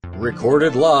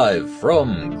Recorded live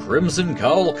from Crimson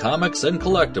Cowl Comics and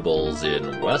Collectibles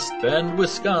in West Bend,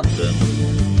 Wisconsin.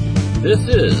 This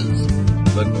is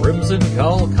the Crimson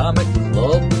Cowl Comic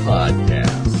Club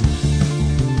Podcast.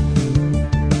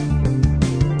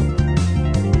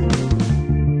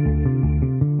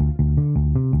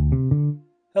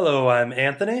 Hello, I'm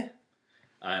Anthony.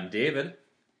 I'm David.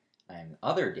 I'm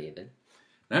other David.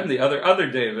 I'm the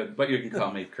other David, but you can call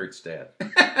me Kurt's dad.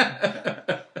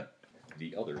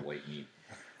 The other white meat.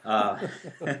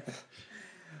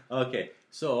 Okay,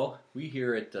 so we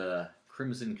here at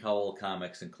Crimson Cowl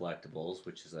Comics and Collectibles,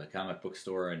 which is a comic book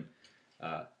store in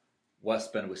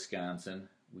West Bend, Wisconsin.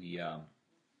 We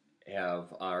have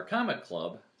our comic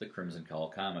club, the Crimson Cowl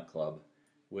Comic Club,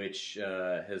 which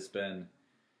has been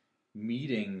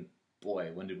meeting.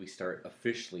 Boy, when did we start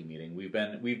officially meeting? We've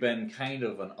been kind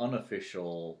of an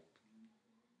unofficial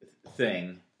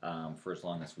thing for as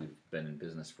long as we've been in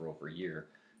business for over a year.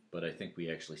 But I think we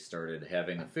actually started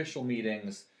having official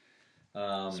meetings.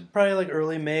 It's probably like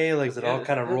early May, like it all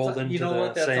kind of rolled into the same. You know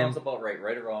what? That sounds about right.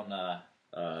 Right around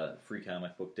Free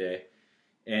Comic Book Day,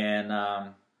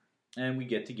 and we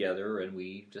get together and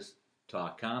we just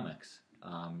talk comics.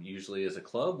 Usually, as a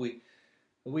club,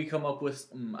 we come up with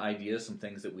some ideas, some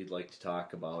things that we'd like to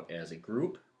talk about as a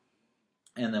group,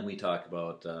 and then we talk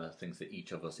about things that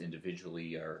each of us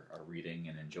individually are reading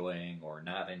and enjoying or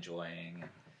not enjoying,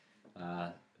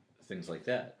 things like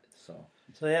that. So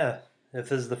yeah, if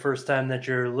this is the first time that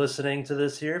you're listening to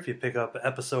this here, if you pick up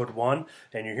episode 1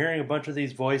 and you're hearing a bunch of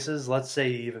these voices, let's say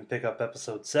you even pick up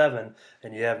episode 7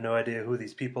 and you have no idea who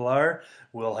these people are,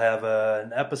 we'll have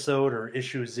an episode, or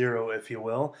issue 0 if you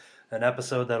will, an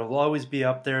episode that'll always be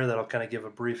up there that'll kind of give a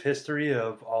brief history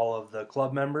of all of the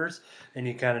club members, and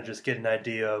you kind of just get an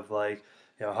idea of like,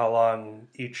 you know, how long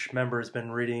each member has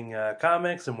been reading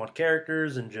comics and what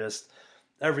characters and just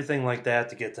everything like that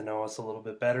to get to know us a little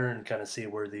bit better and kind of see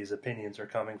where these opinions are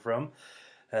coming from.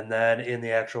 And then in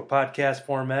the actual podcast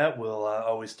format, we'll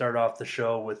always start off the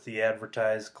show with the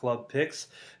advertised club picks,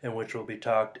 in which will be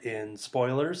talked in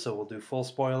spoilers. So we'll do full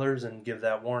spoilers and give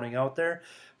that warning out there.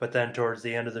 But then towards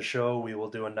the end of the show, we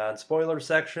will do a non-spoiler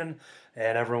section,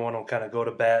 and everyone will kind of go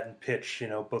to bat and pitch, you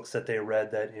know, books that they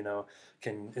read that, you know,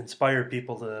 can inspire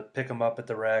people to pick them up at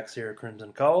the racks here at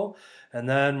Crimson Cowl. And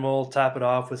then we'll top it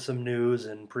off with some news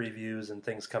and previews and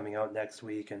things coming out next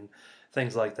week and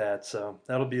things like that. So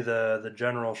that'll be the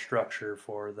general structure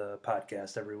for the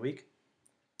podcast every week.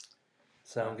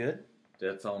 Sound good?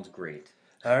 that sounds great.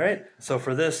 All right, so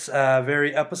for this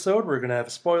very episode, we're going to have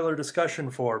a spoiler discussion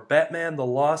for Batman the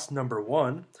Lost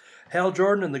 #1, Hal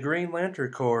Jordan and the Green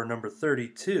Lantern Corps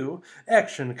 #32,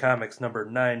 Action Comics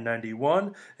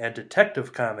 #991, and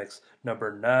Detective Comics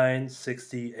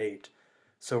 #968.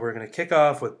 So we're going to kick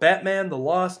off with Batman the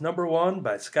Lost #1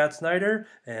 by Scott Snyder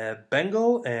and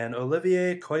Bengal and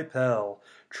Olivier Coipel.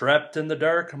 Trapped in the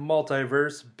dark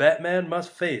multiverse, Batman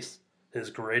must face his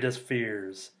greatest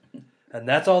fears. And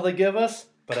that's all they give us,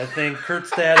 but I think Kurt's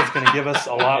dad is going to give us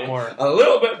a lot more. A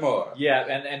little bit more. Yeah,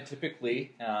 and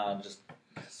typically, just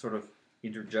sort of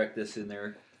interject this in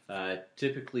there,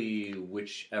 typically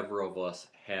whichever of us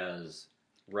has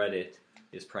read it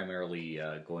is primarily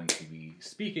going to be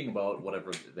speaking about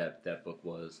whatever that book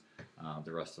was.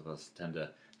 The rest of us tend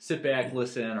to sit back,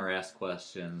 listen, or ask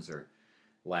questions, or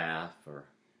laugh, or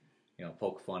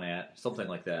poke fun at, something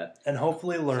like that. And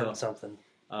hopefully learn something.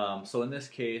 So in this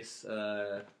case,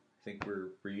 I think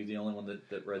were you the only one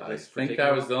that read this? I think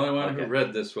I was the only one who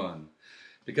read this one.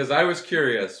 Because I was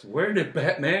curious, where did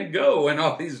Batman go when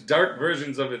all these dark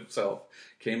versions of himself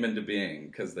came into being?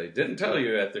 Because they didn't tell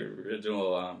you at the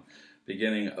original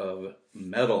beginning of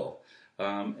Metal.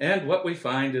 And what we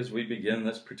find as we begin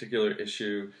this particular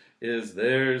issue is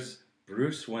there's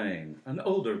Bruce Wayne, an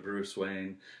older Bruce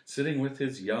Wayne, sitting with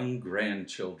his young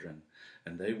grandchildren.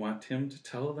 And they want him to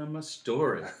tell them a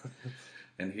story.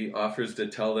 And he offers to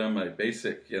tell them a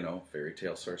basic, fairy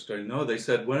tale sort of story. No, they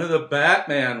said one of the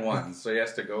Batman ones. So he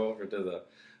has to go over to the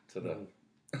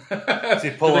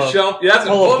shelf. Yes,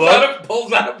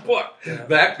 pulls out a book. Yeah.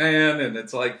 Batman, and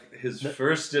it's like his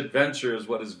first adventure is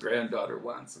what his granddaughter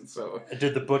wants. And so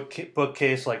did the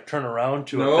bookcase like turn around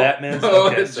to a Batman? No,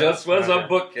 it just was a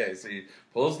bookcase. He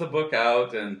pulls the book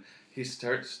out and he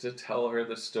starts to tell her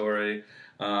the story.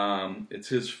 It's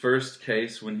his first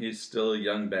case when he's still a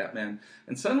young Batman.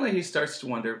 And suddenly he starts to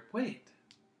wonder, wait,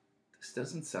 this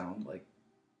doesn't sound like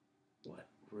what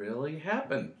really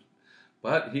happened.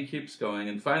 But he keeps going,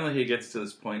 and finally he gets to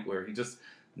this point where he just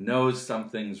knows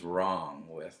something's wrong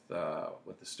with the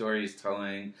story he's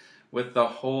telling, with the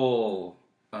whole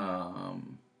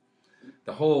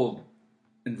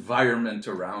environment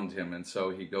around him, and so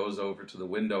he goes over to the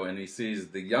window and he sees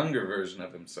the younger version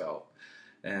of himself,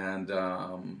 and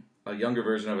a younger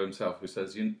version of himself who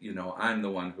says, you know, I'm the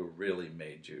one who really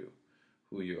made you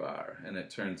who you are. And it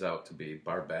turns out to be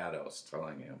Barbatos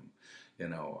telling him, you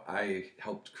know, I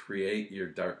helped create your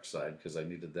dark side because I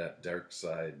needed that dark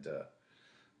side to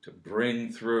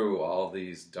bring through all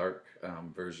these dark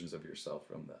versions of yourself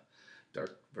from the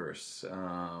dark verse.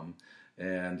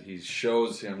 And he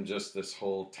shows him just this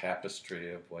whole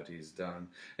tapestry of what he's done.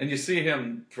 And you see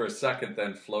him for a second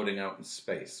then floating out in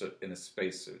space, in a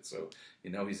spacesuit. So,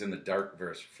 you know, he's in the dark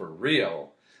verse for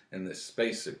real in this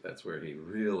spacesuit. That's where he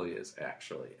really is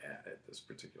actually at this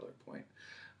particular point.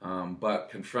 But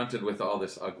confronted with all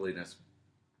this ugliness,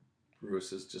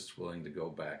 Bruce is just willing to go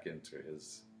back into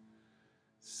his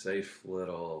safe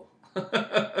little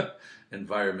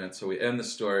environment. So we end the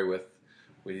story with,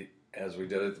 as we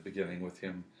did at the beginning, with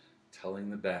him telling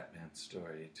the Batman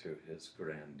story to his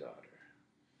granddaughter.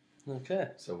 Okay.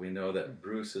 So we know that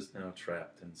Bruce is now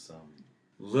trapped in some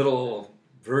little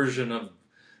version of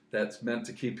that's meant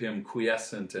to keep him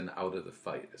quiescent and out of the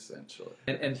fight, essentially.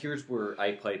 And here's where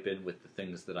I pipe in with the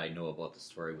things that I know about the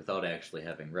story without actually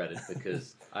having read it,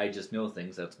 because I just know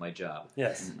things. That's my job.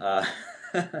 Yes.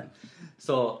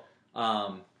 So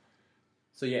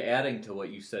yeah, adding to what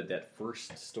you said, that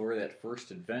first story, that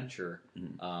first adventure,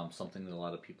 something that a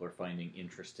lot of people are finding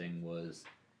interesting was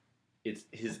it's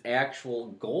his actual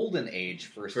golden age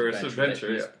first adventure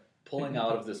that he's pulling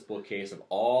out of this bookcase of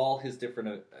all his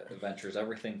different adventures,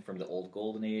 everything from the old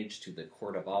golden age to the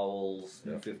Court of Owls,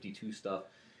 New 52 stuff,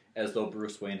 as though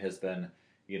Bruce Wayne has been,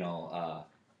 you know,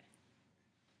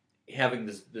 having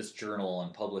this journal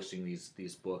and publishing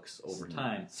these books over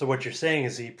time. So what you're saying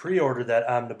is he pre-ordered that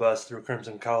omnibus through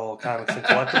Crimson Cowl Comics and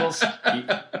Collectibles?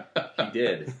 He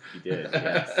did,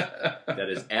 yes. That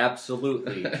is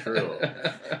absolutely true.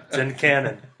 It's in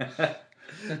canon.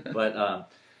 But,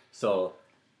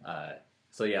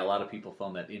 so yeah, a lot of people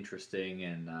found that interesting,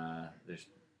 and they're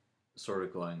sort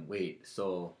of going, wait,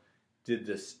 so did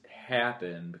this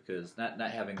happen? Because not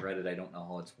having read it, I don't know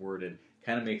how it's worded.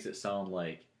 Kind of makes it sound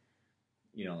like,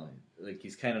 you know, like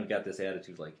he's kind of got this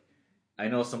attitude like, I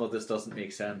know some of this doesn't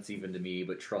make sense even to me,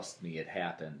 but trust me, it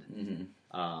happened.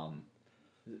 Mm-hmm.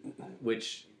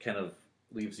 Which kind of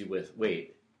leaves you with,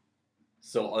 wait,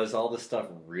 so is all this stuff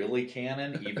really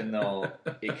canon, even though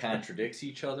it contradicts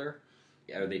each other?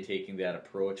 Are they taking that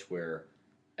approach where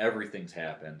everything's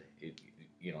happened?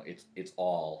 It's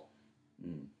all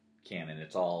canon.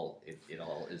 It all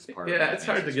is part of. Yeah, it's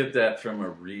hard to get that from a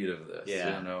read of this.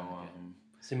 Yeah. You know.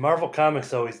 See, Marvel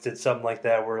Comics always did something like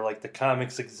that, where like the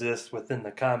comics exist within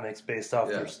the comics based off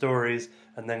their stories,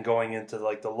 and then going into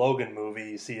like the Logan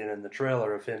movie, you see it in the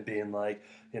trailer of him being like,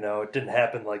 you know, it didn't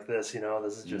happen like this. You know,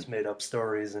 this is just made up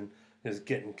stories, and is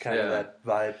getting kind of that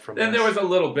vibe from. And there was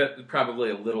probably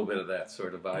a little bit of that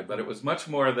sort of vibe, but it was much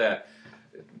more that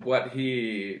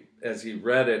as he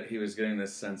read it, he was getting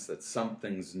this sense that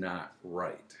something's not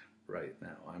right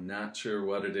now. I'm not sure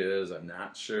what it is. I'm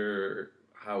not sure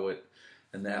how it.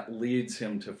 And that leads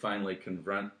him to finally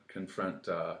confront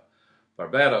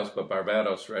Barbatos, but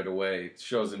Barbatos right away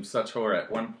shows him such horror. At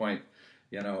one point,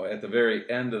 you know, at the very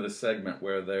end of the segment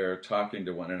where they're talking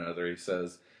to one another, he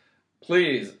says,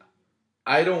 "Please,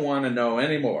 I don't want to know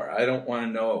anymore. I don't want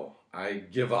to know. I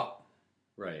give up."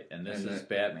 Right, and this is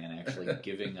Batman actually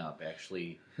giving up,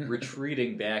 actually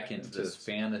retreating back into this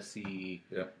fantasy.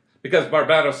 Yeah, because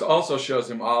Barbatos also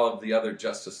shows him all of the other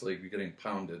Justice League getting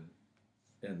pounded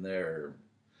in their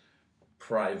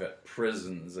private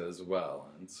prisons as well,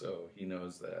 and so he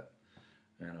knows that,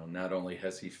 you know, not only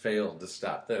has he failed to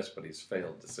stop this, but he's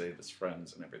failed to save his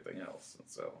friends and everything else, and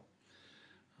so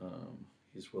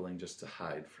he's willing just to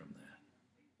hide from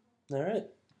that. All right.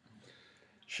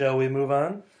 Shall we move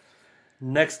on?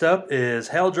 Next up is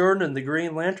Hal Jordan and the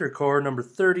Green Lantern Corps number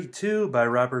 32 by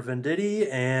Robert Venditti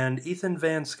and Ethan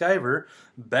Van Sciver,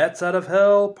 Bats Out of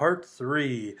Hell, Part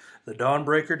 3. The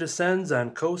Dawnbreaker descends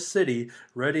on Coast City,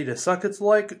 ready to suck its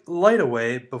light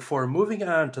away before moving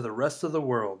on to the rest of the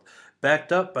world.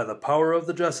 Backed up by the power of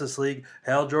the Justice League,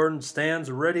 Hal Jordan stands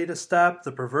ready to stop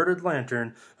the perverted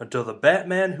lantern until the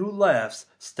Batman who laughs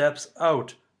steps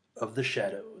out of the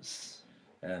shadows.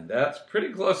 And that's pretty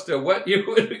close to what you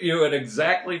would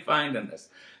exactly find in this.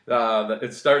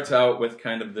 It starts out with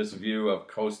kind of this view of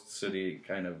Coast City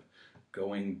kind of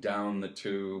going down the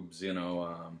tubes, you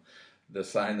know. The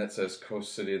sign that says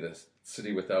Coast City, the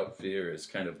city without fear, is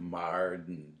kind of marred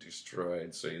and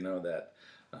destroyed. So you know that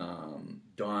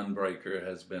Dawnbreaker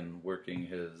has been working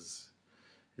his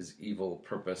evil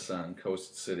purpose on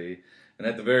Coast City. And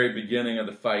at the very beginning of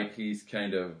the fight, he's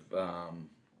kind of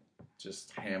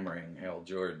just hammering Hal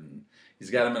Jordan. He's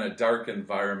got him in a dark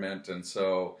environment, and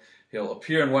so he'll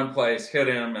appear in one place, hit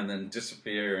him, and then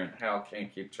disappear, and Hal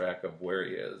can't keep track of where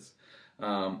he is.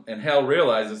 And Hal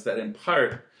realizes that in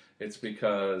part it's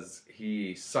because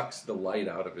he sucks the light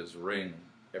out of his ring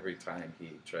every time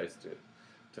he tries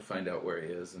to find out where he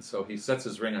is. And so he sets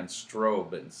his ring on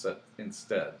strobe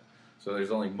instead. So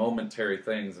there's only momentary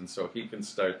things, and so he can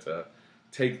start to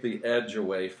take the edge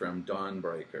away from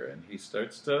Dawnbreaker, and he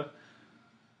starts to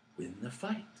win the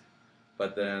fight.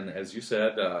 But then, as you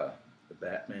said, the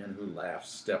Batman who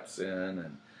laughs steps in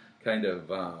and kind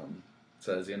of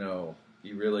says, you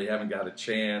really haven't got a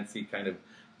chance. He kind of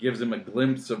gives him a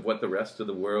glimpse of what the rest of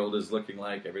the world is looking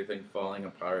like, everything falling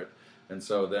apart. And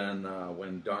so then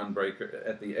when Dawnbreaker,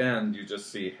 at the end, you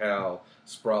just see Hal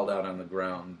sprawled out on the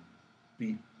ground,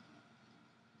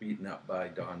 beaten up by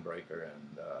Dawnbreaker,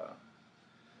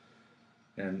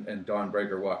 and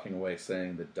Dawnbreaker walking away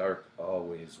saying, "The dark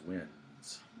always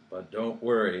wins. But don't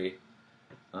worry."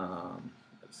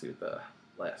 Let's see what the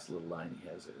last little line he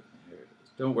has. Here it is.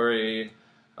 "Don't worry.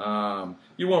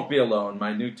 You won't be alone.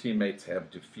 My new teammates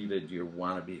have defeated your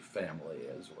wannabe family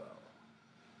as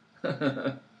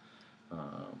well."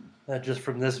 Just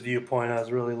from this viewpoint, I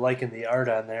was really liking the art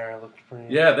on there. It looked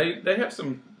pretty. Yeah, they have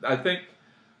some. I think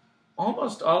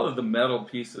almost all of the metal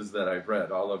pieces that I've read,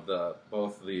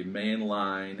 both the main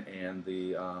line and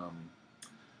the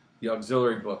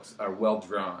auxiliary books are well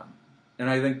drawn, and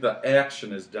I think the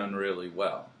action is done really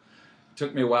well. It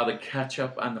took me a while to catch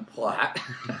up on the plot,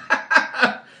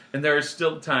 and there are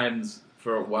still times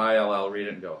for a while I'll read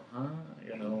it and go, I'm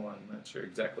not sure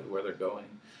exactly where they're going,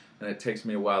 and it takes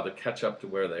me a while to catch up to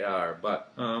where they are,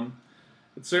 but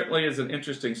it certainly is an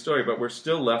interesting story, but we're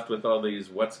still left with all these,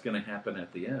 what's going to happen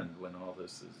at the end when all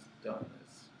this is done?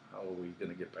 How are we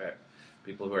going to get back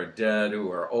people who are dead, who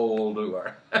are old, who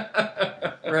are...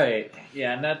 Right.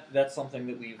 Yeah, and that's something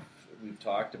that we've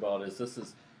talked about, is this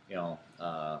is,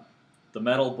 the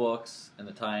metal books and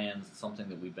the tie-ins, something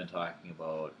that we've been talking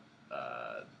about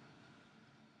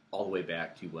all the way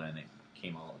back to when it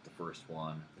came out with the first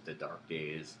one, with the Dark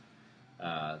Days,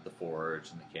 the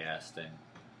Forge, and the casting.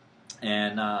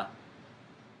 And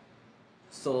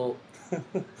so...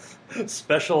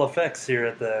 Special effects here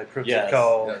at the Crimson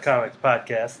Cowl Comics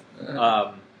Podcast.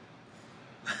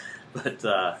 But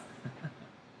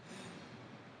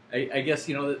I guess,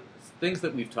 the things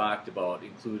that we've talked about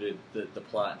included the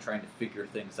plot and trying to figure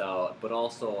things out, but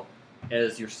also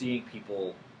as you're seeing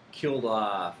people killed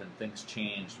off and things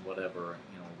changed, whatever,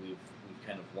 we've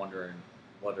kind of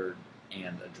wondered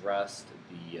and addressed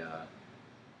the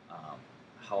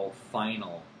how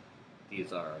final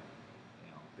these are,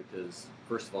 because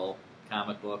first of all,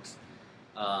 comic books,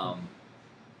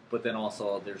 but then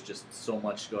also there's just so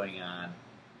much going on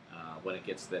when it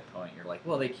gets to that point. You're like,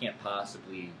 well, they can't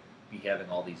possibly be having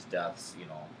all these deaths,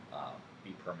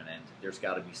 be permanent. There's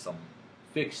got to be some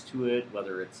fix to it,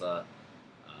 whether it's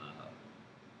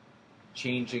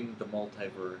changing the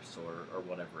multiverse or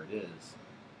whatever it is.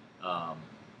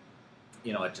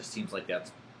 It just seems like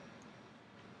there's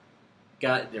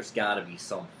got to be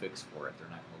some fix for it. They're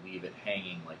not going to leave it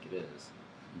hanging like it is.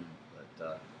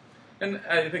 But and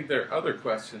I think there are other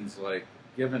questions, like,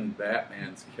 given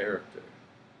Batman's character,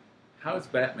 how is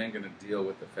Batman going to deal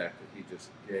with the fact that he just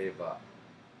gave up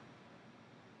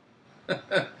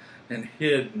and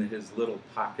hid in his little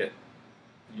pocket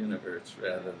universe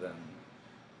rather than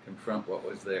confront what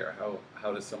was there?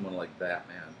 How does someone like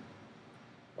Batman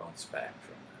bounce back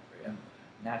from that reality?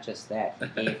 Not just that, he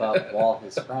gave up while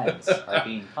his friends are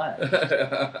being punished.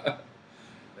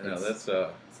 It's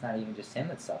not even just him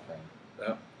that's suffering.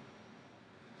 Yeah.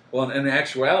 Well, in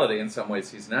actuality, in some ways,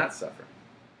 he's not suffering.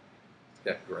 He's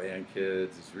got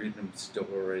grandkids. He's reading them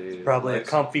stories. Probably a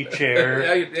comfy chair.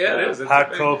 Yeah, it is. It's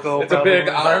hot cocoa. It's a big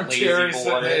armchair.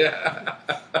 Yeah.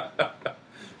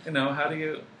 How do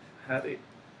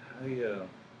you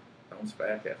bounce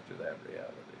back after that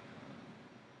reality?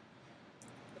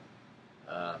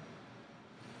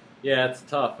 Yeah, it's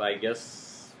tough. I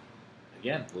guess,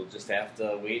 again, we'll just have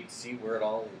to wait and see where it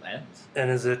all ends. And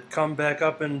does it come back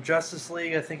up in Justice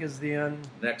League, I think is the end?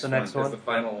 Next one is the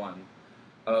final one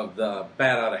of the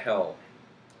Bat Out of Hell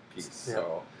piece. Yeah.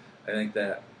 So I think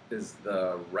that is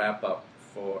the wrap-up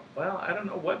for... Well, I don't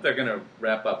know what they're going to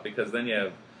wrap up, because then you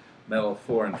have Metal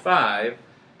 4 and 5,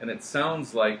 and it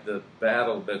sounds like the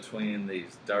battle between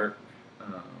these dark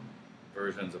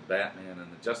versions of Batman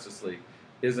and the Justice League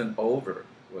isn't over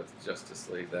with Justice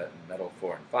League. That in Metal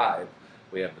 4 and 5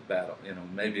 we have the battle.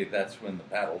 Maybe that's when the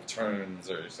battle turns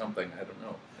or something. I don't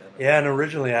know. Yeah, and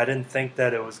originally I didn't think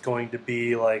that it was going to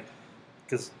be like,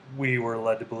 because we were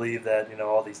led to believe that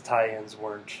all these tie-ins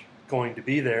weren't going to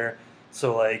be there.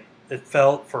 So like it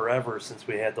felt forever since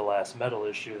we had the last Metal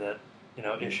issue that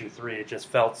issue 3. It just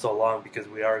felt so long because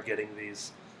we are getting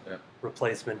these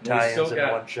replacement tie-ins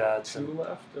and one shots. Two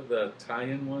left of the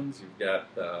tie-in ones. You've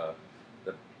got the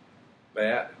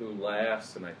Bat Who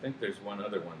Laughs, and I think there's one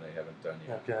other one they haven't done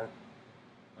yet. Okay.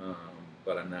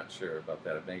 But I'm not sure about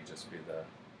that. It may just be the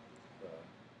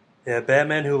yeah,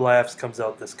 Batman Who Laughs comes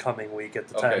out this coming week at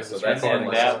the time of this recording.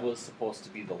 And that was supposed to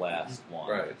be the last one.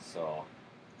 Right. So,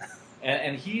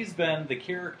 and he's been the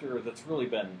character that's really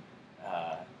been,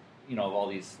 of all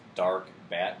these dark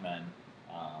Batmen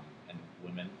and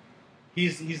women,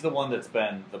 he's the one that's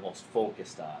been the most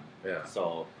focused on. Yeah.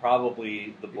 So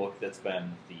probably the book that's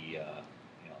been the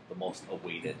most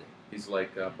awaited. He's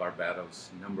like Barbados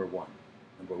number one.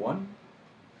 Number one?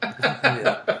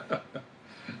 Yeah.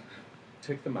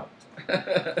 Take them out.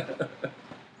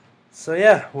 So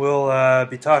yeah, we'll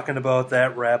be talking about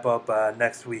that wrap up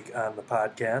next week on the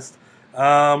podcast.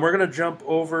 We're going to jump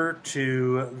over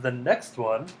to the next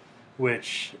one,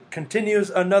 which continues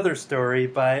another story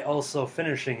by also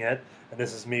finishing it. And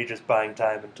this is me just buying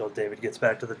time until David gets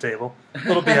back to the table. A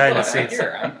little behind the scenes.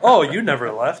 Oh, you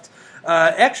never left.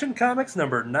 Action Comics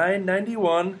number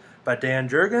 991 by Dan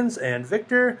Jurgens and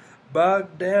Victor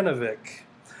Bogdanovic.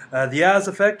 The Oz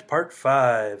Effect, Part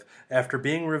 5. After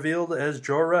being revealed as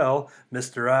Jor-El,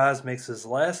 Mr. Oz makes his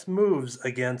last moves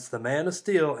against the Man of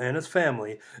Steel and his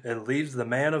family and leaves the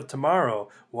Man of Tomorrow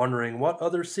wondering what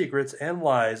other secrets and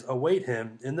lies await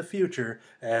him in the future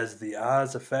as the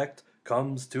Oz Effect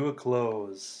comes to a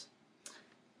close.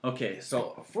 Okay,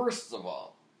 so first of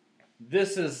all,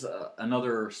 this is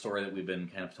another story that we've been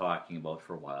kind of talking about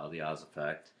for a while, the Oz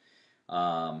Effect.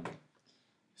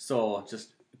 So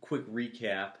just a quick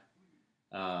recap.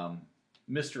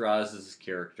 Mr. Oz is this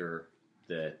character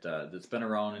that's been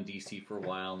around in DC for a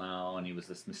while now, and he was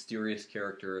this mysterious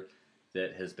character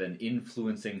that has been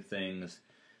influencing things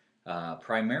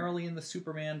primarily in the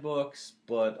Superman books,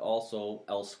 but also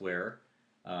elsewhere.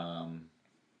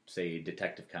 Say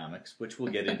Detective Comics, which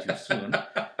we'll get into soon.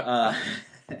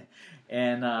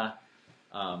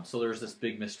 So there's this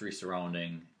big mystery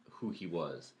surrounding who he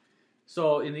was.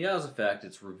 So in the Oz Effect,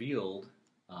 it's revealed,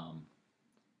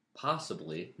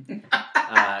 possibly,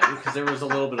 because there was a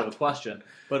little bit of a question,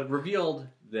 but revealed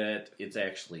that it's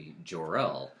actually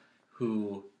Jor-El,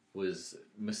 who was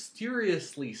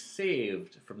mysteriously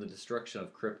saved from the destruction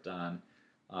of Krypton.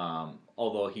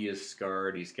 Although he is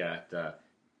scarred, he's got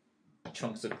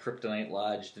chunks of kryptonite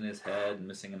lodged in his head and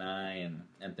missing an eye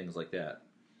and things like that.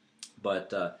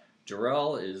 But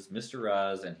Jor-El is Mr.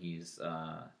 Oz, and he's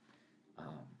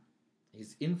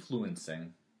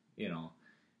influencing,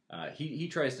 he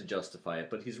tries to justify it,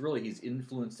 but he's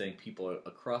influencing people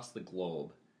across the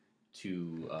globe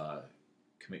to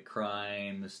commit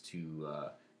crimes, to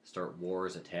start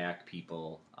wars, attack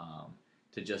people,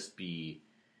 to just be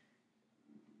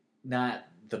not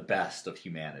the best of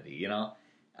humanity,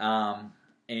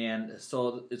 and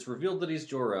so it's revealed that he's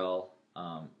Jor-El.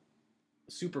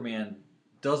 Superman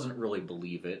doesn't really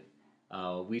believe it.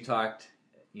 We talked,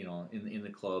 in the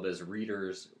club as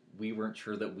readers, we weren't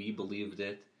sure that we believed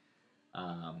it.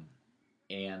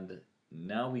 And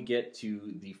now we get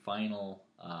to the final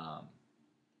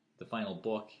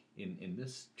book in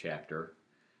this chapter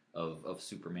of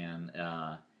Superman,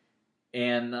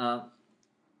 and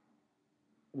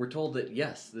we're told that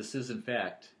yes, this is in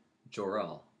fact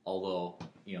Jor-El. Although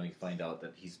you find out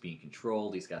that he's being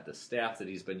controlled. He's got this staff that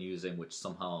he's been using, which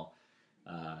somehow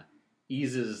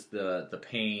eases the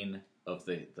pain of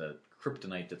the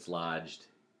kryptonite that's lodged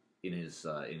in his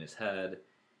head,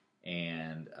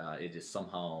 and it is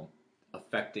somehow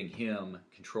affecting him,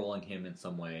 controlling him in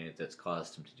some way that's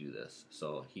caused him to do this.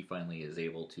 So he finally is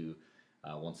able to,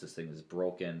 once this thing is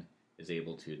broken, is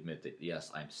able to admit that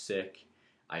yes, I'm sick.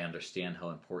 I understand how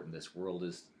important this world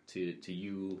is to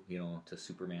you, to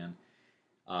Superman,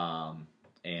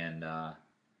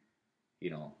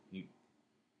 you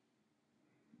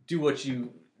do what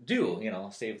you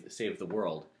do, save the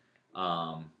world,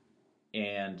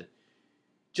 and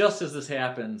just as this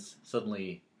happens,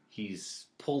 suddenly he's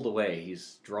pulled away.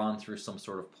 He's drawn through some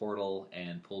sort of portal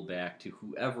and pulled back to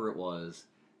whoever it was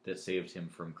that saved him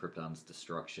from Krypton's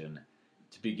destruction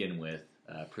to begin with,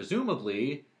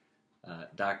 presumably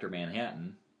Dr.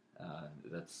 Manhattan.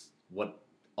 That's what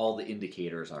all the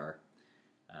indicators are.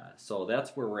 So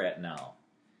that's where we're at now.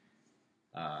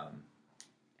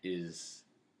 Is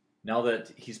now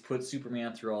that he's put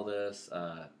Superman through all this,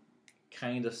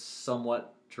 kind of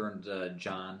somewhat turned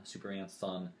John, Superman's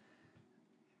son,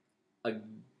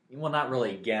 well, not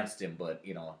really against him, but,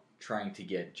 trying to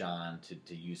get John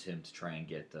to use him to try and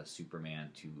get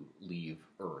Superman to leave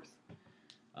Earth.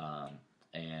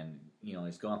 And,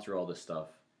 he's gone through all this stuff,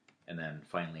 and then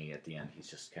finally at the end he's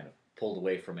just kind of pulled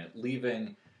away from it,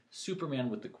 leaving Superman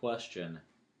with the question,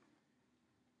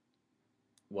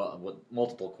 well,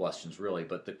 multiple questions really,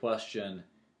 but the question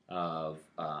of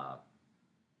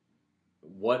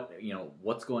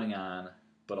what's going on,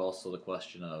 but also the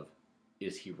question of,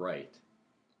 is he right?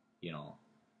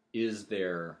 Is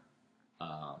there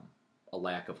a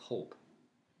lack of hope?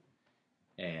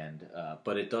 And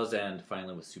but it does end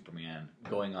finally with Superman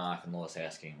going off and Lois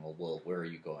asking, well, where are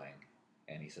you going?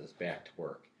 And he says, back to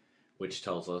work, which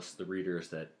tells us, the readers,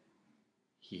 that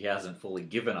he hasn't fully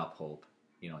given up hope.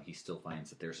 He still finds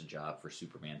that there's a job for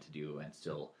Superman to do and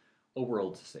still a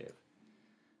world to save.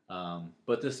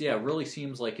 But this, really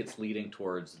seems like it's leading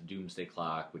towards the Doomsday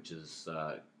Clock, which is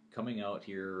coming out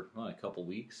here in a couple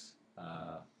weeks.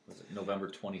 Was it November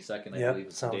 22nd, I believe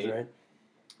is the date. Sounds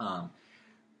right.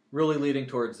 Really leading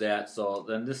towards that. So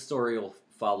then this story will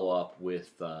follow up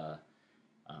with a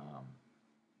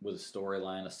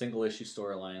storyline, a single issue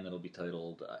storyline that'll be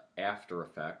titled After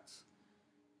Effects,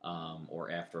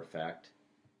 or After Effect,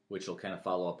 which will kind of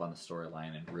follow up on the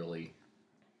storyline and really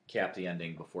cap the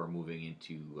ending before moving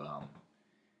into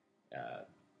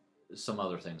some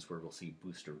other things where we'll see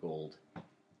Booster Gold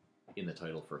in the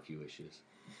title for a few issues.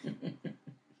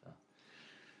 So,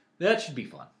 that should be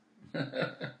fun.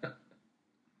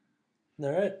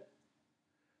 All right.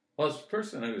 Well, as a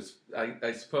person who's,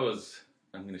 I suppose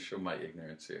I'm going to show my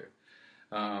ignorance here.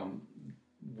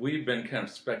 We've been kind of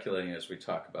speculating as we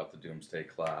talk about the Doomsday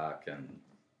Clock and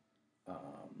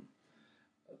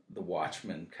the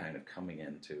Watchmen kind of coming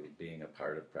into being a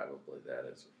part of probably that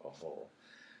as a whole.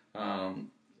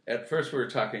 At first we were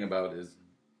talking about, is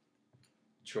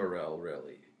Jor-El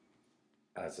really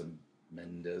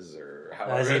Ozymandias or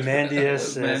however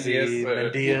Ozymandias.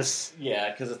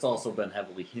 Yeah, because it's also been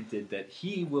heavily hinted that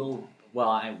he will.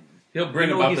 He'll bring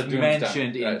about about he's the Doomsday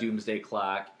mentioned in right. Doomsday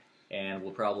Clock, and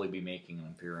will probably be making an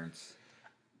appearance.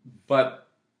 But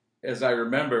as I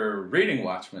remember reading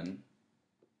Watchmen,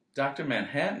 Dr.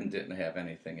 Manhattan didn't have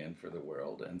anything in for the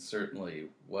world, and certainly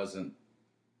wasn't,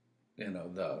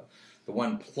 the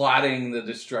one plotting the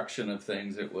destruction of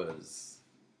things. It was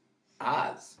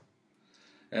Oz.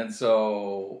 And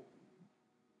so,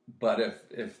 but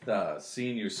if the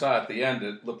scene you saw at the end,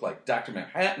 it looked like Dr.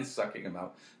 Manhattan sucking him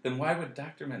out, then why would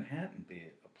Dr. Manhattan be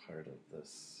a part of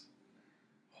this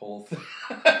whole thing?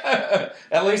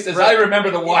 At least as I remember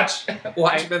the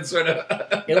Watchmen sort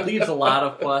of. It leaves a lot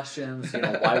of questions.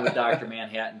 Why would Dr.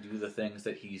 Manhattan do the things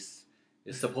that is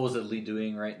supposedly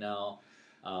doing right now?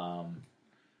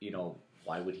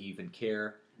 Why would he even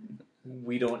care?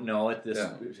 We don't know at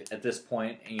this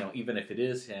point. Even if it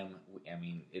is him, I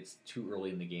mean, it's too early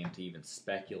in the game to even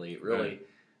speculate really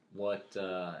what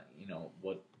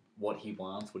he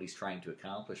wants, what he's trying to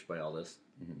accomplish by all this.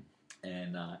 Mm-hmm.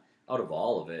 And out of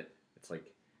all of it, it's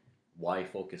like, why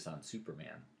focus on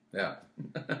Superman? Yeah.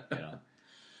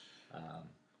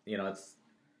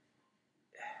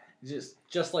 It's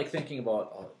just like thinking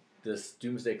about this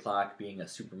Doomsday Clock being a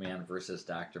Superman versus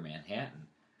Dr. Manhattan.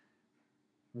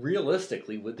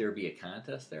 Realistically, would there be a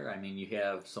contest there? I mean, you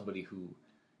have somebody who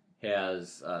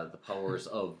has the powers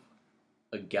of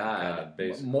a god,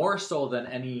 more so than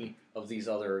any of these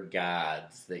other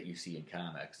gods that you see in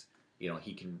comics.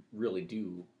 He can really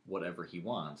do whatever he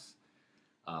wants.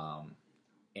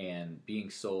 And being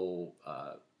so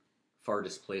far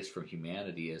displaced from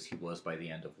humanity as he was by the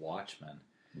end of Watchmen,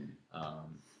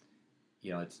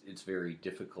 it's very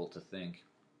difficult to think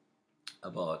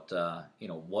about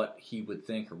what he would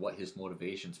think or what his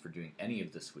motivations for doing any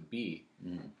of this would be.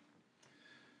 Mm.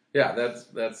 Yeah,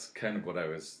 that's kind of what I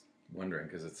was wondering,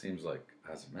 because it seems like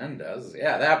Ozymandias,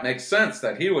 that makes sense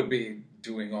that he would be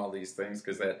doing all these things,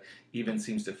 because that even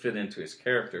seems to fit into his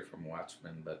character from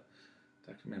Watchmen. But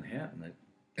Dr. Manhattan,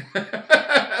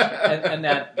 and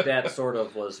that sort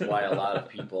of was why a lot of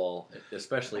people,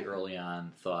 especially early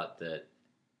on, thought that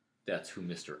that's who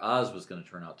Mr. Oz was going to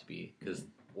turn out to be, because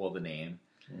the name,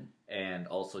 and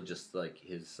also just like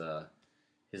his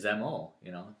MO.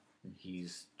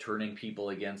 He's turning people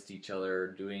against each other,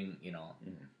 doing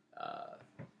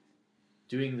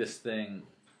doing this thing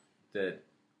that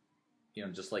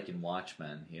just like in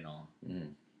Watchmen,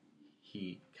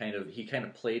 he kind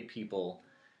of played people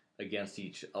against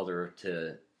each other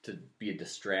to be a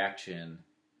distraction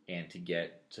and to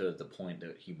get to the point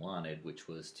that he wanted, which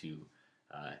was to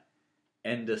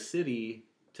end a city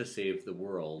to save the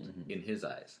world in his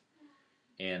eyes.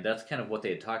 And that's kind of what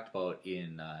they had talked about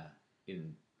in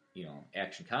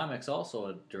Action Comics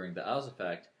also during the Oz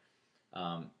Effect.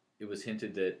 it was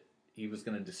hinted that he was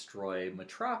going to destroy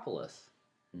Metropolis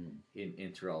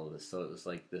in through all of this. So it was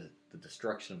like the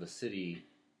destruction of a city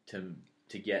to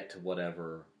get to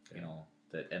whatever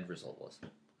that end result was.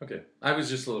 Okay, I was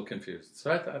just a little confused,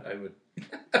 so I thought I would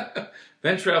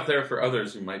venture out there for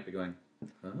others who might be going,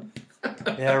 huh?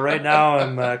 Yeah, right now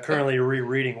I'm currently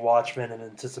rereading Watchmen in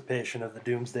anticipation of the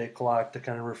Doomsday Clock to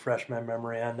kind of refresh my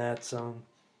memory on that. So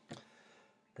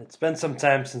it's been some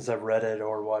time since I've read it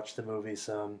or watched the movie,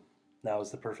 so now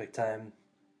is the perfect time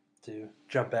to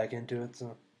jump back into it.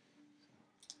 So,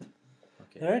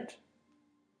 okay. All right.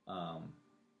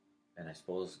 And I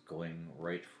suppose going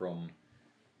right from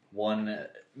one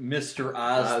Mr.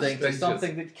 Oz thing to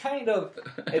something that kind of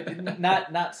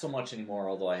not so much anymore.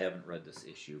 Although I haven't read this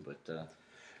issue, but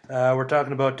we're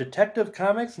talking about Detective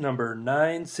Comics number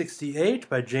 968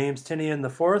 by James Tynion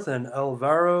IV and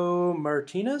Alvaro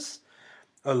Martinez.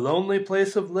 A Lonely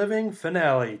Place of Living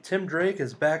finale. Tim Drake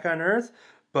is back on Earth,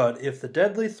 but if the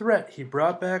deadly threat he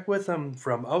brought back with him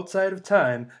from outside of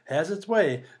time has its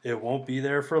way, it won't be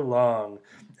there for long.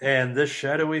 And this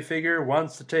shadowy figure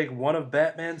wants to take one of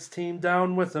Batman's team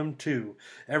down with him, too.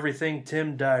 Everything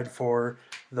Tim died for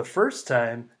the first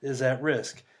time is at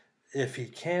risk if he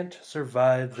can't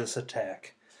survive this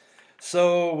attack.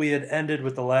 So we had ended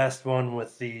with the last one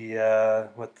with the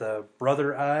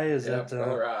Brother Eye.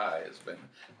 Brother Eye has been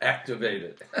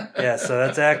activated. Yeah, so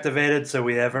that's activated. So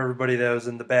we have everybody that was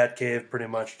in the Batcave pretty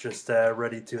much just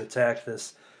ready to attack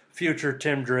this future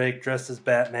Tim Drake dressed as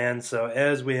Batman. So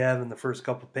as we have in the first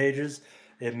couple pages,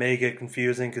 it may get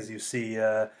confusing because you see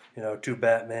two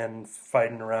Batman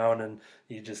fighting around, and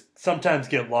you just sometimes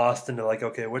get lost into like,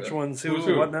 okay, which one's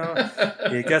who, what now?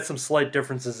 You got some slight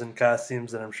differences in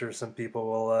costumes that I'm sure some people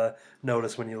will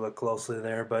notice when you look closely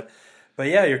there. But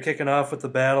yeah, you're kicking off with the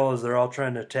battle as they're all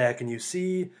trying to attack, and you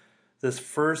see this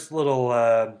first little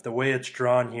the way it's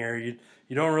drawn here.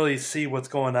 You don't really see what's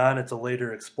going on. It's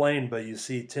later explained, but you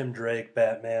see Tim Drake,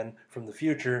 Batman from the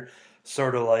future,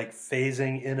 sort of like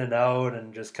phasing in and out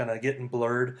and just kind of getting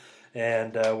blurred.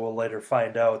 And we'll later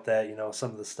find out that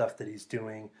some of the stuff that he's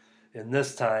doing in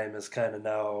this time is kind of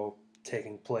now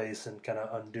taking place and kind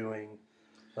of undoing.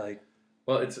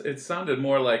 Well, it sounded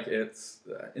more like it's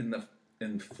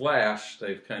in Flash.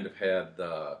 They've kind of had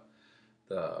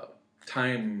the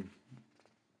time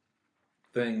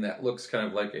thing that looks kind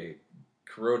of like a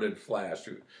corroded Flash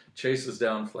who chases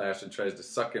down Flash and tries to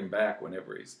suck him back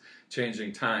whenever he's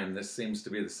changing time. This seems to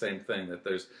be the same thing, that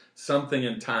there's something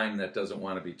in time that doesn't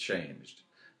want to be changed.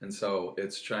 And so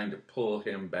it's trying to pull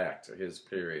him back to his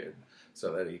period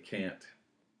so that he can't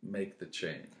make the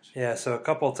change. Yeah, so a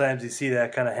couple of times you see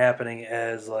that kind of happening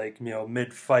as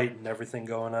mid-fight and everything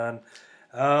going on.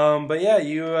 But yeah,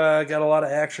 you got a lot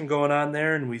of action going on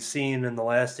there, and we've seen in the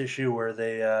last issue where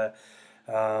they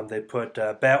put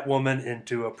Batwoman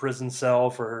into a prison cell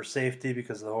for her safety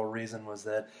because the whole reason was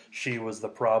that she was the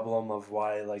problem of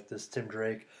why this Tim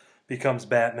Drake becomes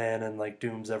Batman and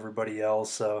dooms everybody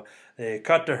else. So they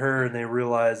cut to her and they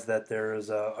realize that there is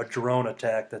a drone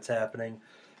attack that's happening.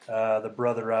 The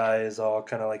Brother Eye is all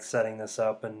kind of setting this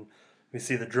up, and we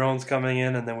see the drones coming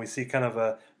in, and then we see kind of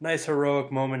a nice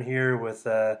heroic moment here with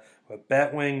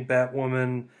Batwing,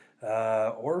 Batwoman,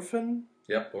 Orphan.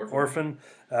 Yep, Orphan.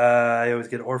 I always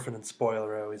get Orphan and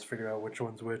Spoiler. I always figure out which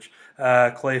one's which.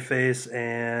 Clayface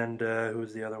and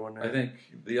who's the other one? I think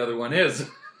the other one is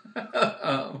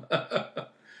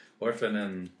Orphan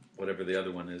and whatever the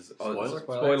other one is.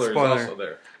 Spoiler is also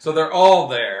there. So they're all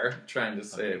there trying to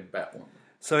save Batwoman.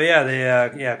 So yeah,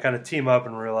 they kind of team up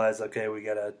and realize, okay, we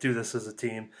got to do this as a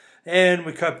team. And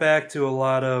we cut back to a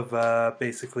lot of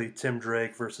basically Tim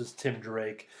Drake versus Tim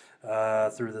Drake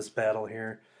through this battle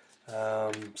here.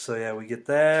 So yeah, we get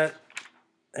that,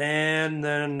 and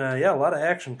then a lot of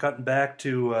action. Cutting back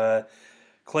to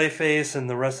Clayface and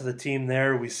the rest of the team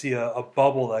there, we see a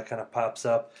bubble that kind of pops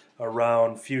up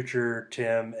around future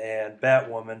Tim and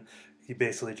Batwoman. He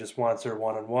basically just wants her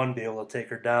one-on-one, be able to take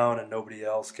her down, and nobody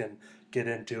else can get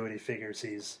into it. He figures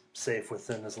he's safe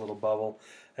within this little bubble,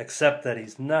 except that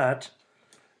he's not.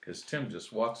 Because Tim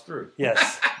just walks through.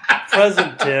 Yes.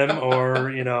 Present Tim,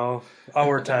 or,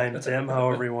 our time Tim,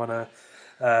 however you want to.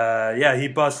 He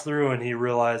busts through and he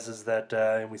realizes that,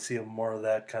 and we see more of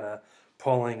that kind of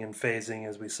pulling and phasing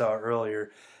as we saw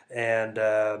earlier. And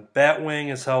Batwing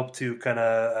has helped to kind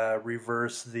of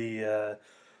reverse the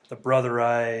Brother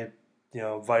Eye,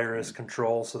 virus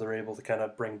control, so they're able to kind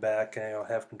of bring back,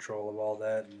 have control of all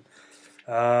that.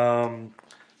 And,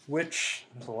 which,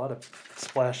 there's a lot of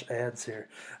splash ads here.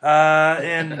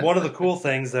 And one of the cool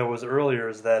things that was earlier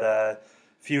is that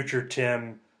future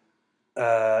Tim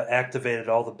activated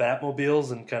all the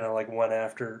Batmobiles and kind of went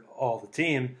after all the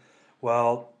team.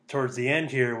 Well, towards the end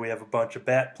here, we have a bunch of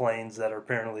bat planes that are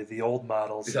apparently the old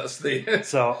models. Yes,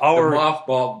 So the our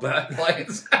mothball bat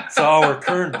planes. so our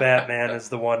current Batman is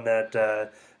the one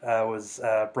that was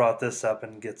brought this up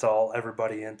and gets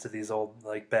everybody into these old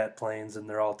like bat planes, and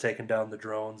they're all taking down the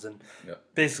drones and Yep.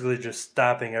 basically just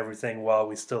stopping everything while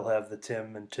we still have the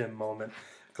Tim and Tim moment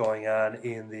going on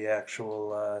in the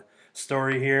actual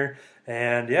story here.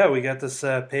 And yeah, we got this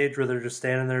page where they're just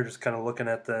standing there, just kind of looking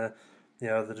at the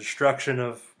the destruction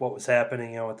of what was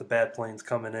happening, with the bat planes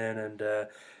coming in, and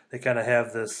they kind of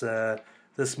have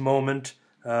this moment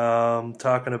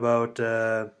talking about,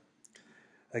 I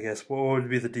guess, what would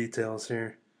be the details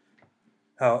here?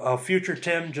 How future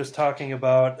Tim just talking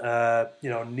about,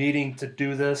 needing to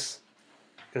do this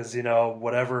because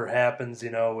whatever happens,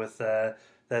 with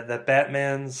that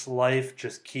Batman's life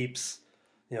just keeps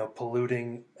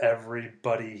polluting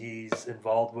everybody he's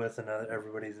involved with and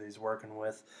everybody that he's working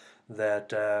with. That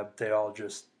they all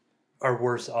just are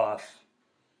worse off.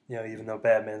 Even though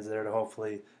Batman's there to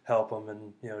hopefully help them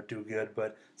and do good,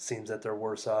 but it seems that they're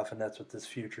worse off, and that's what this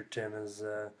future Tim is,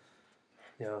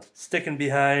 sticking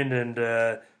behind, and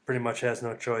pretty much has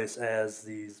no choice as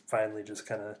these finally just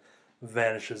kind of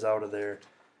vanishes out of there,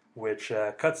 which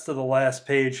cuts to the last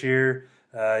page here.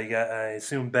 You got, I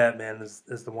assume Batman is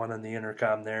the one on the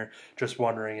intercom there, just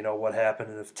wondering, what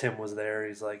happened, and if Tim was there.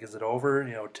 He's like, "Is it over?"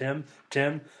 Tim,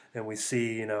 and we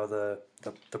see, the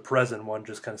present one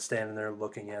just kind of standing there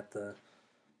looking at the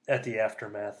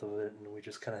aftermath of it, and we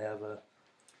just kind of have a.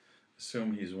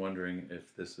 Assume he's wondering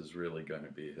if this is really going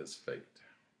to be his fate,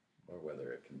 or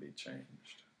whether it can be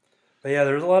changed. But yeah,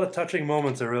 there's a lot of touching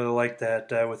moments. I really like that.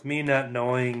 With me not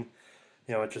knowing.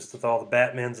 Just with all the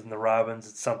Batmans and the Robins,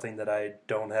 it's something that I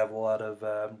don't have a lot of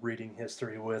reading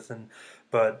history with,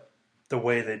 but the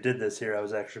way they did this here, I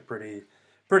was actually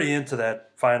pretty into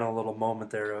that final little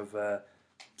moment there of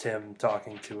Tim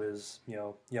talking to his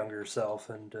younger self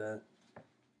and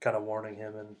kind of warning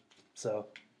him, and so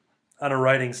on a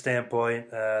writing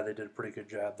standpoint, they did a pretty good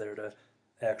job there to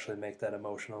actually make that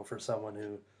emotional for someone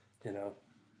who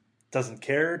doesn't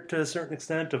care to a certain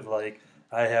extent of like.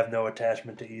 I have no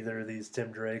attachment to either of these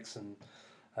Tim Drakes, and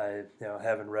I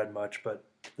haven't read much, but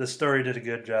this story did a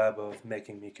good job of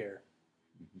making me care.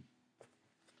 Mm-hmm.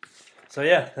 So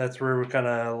yeah, that's where we kind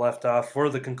of left off for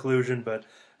the conclusion, but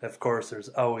of course there's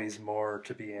always more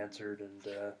to be answered,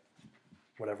 and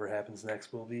whatever happens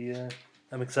next will be,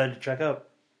 I'm excited to check out.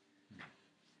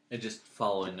 And just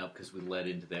following up, because we led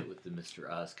into that with the Mr.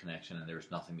 Oz connection, and there was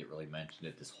nothing that really mentioned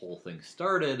it. This whole thing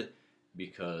started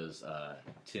because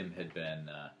Tim had been,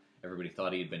 everybody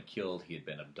thought he had been killed. He had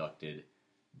been abducted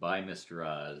by Mr.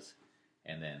 Oz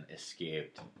and then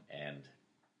escaped, and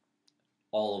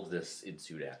all of this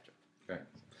ensued after. Okay.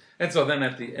 And so then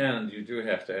at the end, you do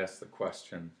have to ask the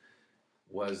question,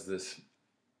 was this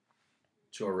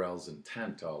Jor-El's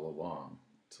intent all along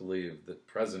to leave the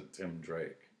present Tim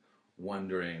Drake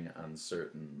wondering,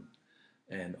 uncertain,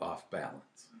 and off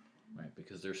balance? Right,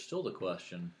 because there's still the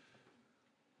question,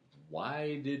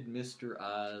 why did Mr.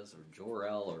 Oz or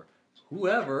Jor-El or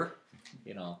whoever,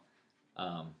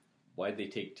 why'd they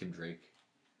take Tim Drake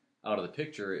out of the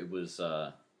picture? It was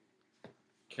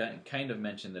kind of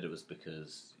mentioned that it was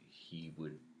because he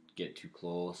would get too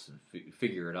close and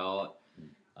figure it out.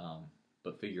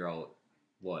 But figure out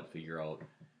what? Figure out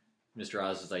Mr.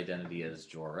 Oz's identity as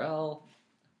Jor-El.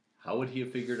 How would he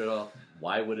have figured it out?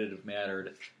 Why would it have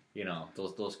mattered?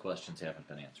 Those questions haven't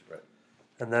been answered. Right.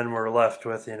 And then we're left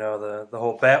with, the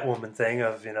whole Batwoman thing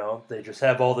of, they just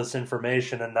have all this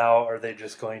information, and now are they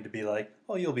just going to be like,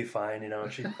 oh, you'll be fine,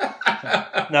 She...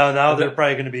 now they're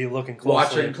probably going to be looking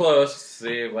closely. Watching close,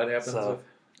 see what happens. So,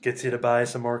 gets you to buy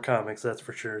some more comics, that's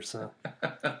for sure. So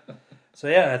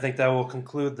yeah, I think that will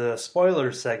conclude the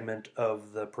spoiler segment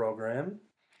of the program.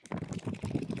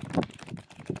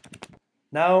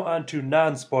 Now on to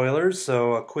non-spoilers,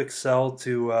 so a quick sell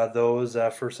to those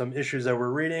for some issues that we're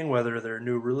reading, whether they're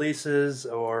new releases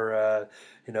or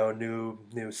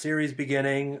new series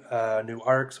beginning, new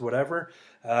arcs, whatever.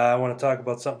 I want to talk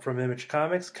about something from Image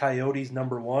Comics, Coyotes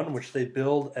 #1, which they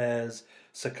build as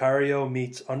Sicario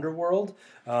meets Underworld.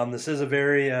 This is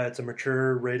it's a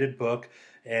mature rated book,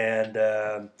 and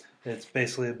it's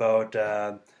basically about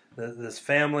this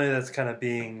family that's kind of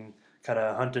being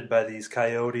hunted by these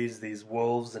coyotes, these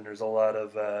wolves, and there's a lot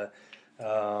of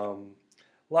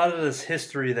this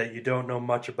history that you don't know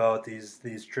much about,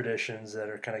 these traditions that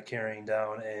are kind of carrying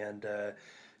down, and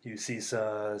you see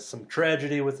some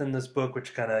tragedy within this book,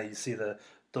 which you see the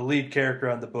lead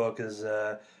character on the book is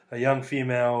a young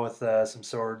female with some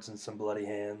swords and some bloody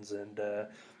hands, and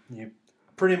you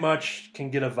pretty much can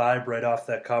get a vibe right off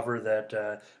that cover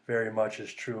that very much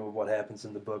is true of what happens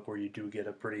in the book, where you do get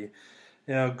a pretty,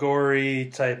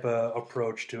 gory type of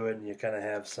approach to it, and you kind of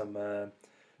have some.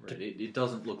 Right. It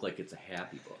doesn't look like it's a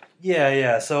happy book.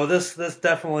 Yeah. So this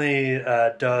definitely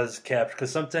does capture, because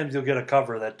sometimes you'll get a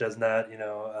cover that does not,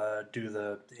 do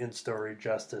the in-story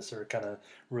justice, or kind of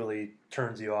really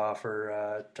turns you off,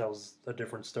 or tells a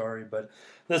different story. But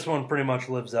this one pretty much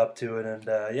lives up to it, and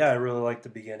I really like the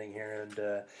beginning here.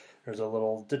 And there's a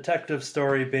little detective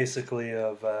story, basically,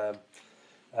 of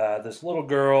this little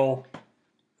girl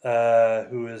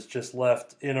who is just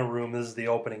left in a room. This is the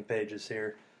opening pages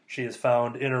here. She is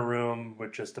found in a room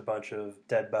with just a bunch of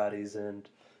dead bodies, and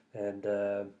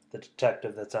the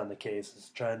detective that's on the case is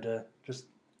trying to just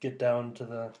get down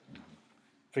to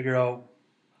figure out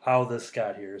how this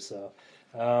got here. So,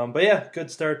 but yeah,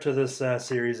 good start to this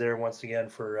series there once again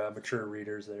for mature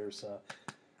readers there. So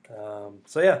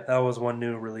that was one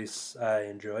new release I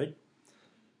enjoyed.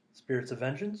 Spirits of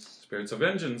Vengeance. Spirits of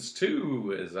Vengeance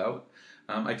 2 is out.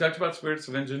 I talked about Spirits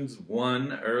of Vengeance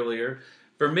 1 earlier.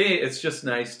 For me, it's just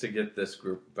nice to get this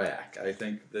group back. I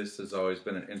think this has always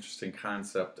been an interesting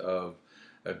concept of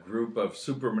a group of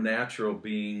supernatural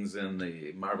beings in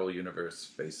the Marvel Universe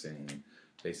facing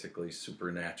basically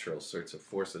supernatural sorts of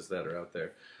forces that are out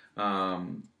there.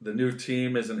 The new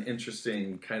team is an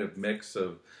interesting kind of mix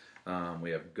of, we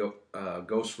have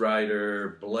Ghost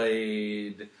Rider,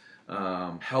 Blade,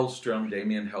 Hellstrom,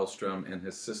 Damian Hellstrom, and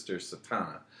his sister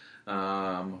Satana.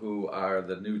 Who are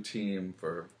the new team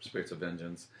for Spirits of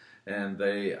Vengeance, and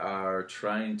they are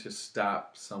trying to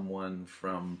stop someone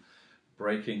from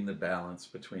breaking the balance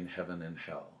between heaven and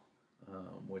hell,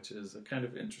 which is a kind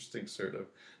of interesting sort of,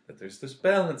 that there's this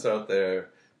balance out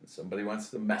there and somebody wants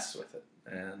to mess with it,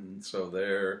 and so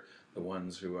they're the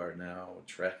ones who are now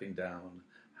tracking down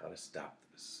how to stop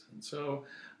this. And so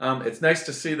it's nice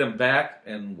to see them back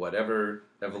in whatever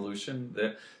evolution.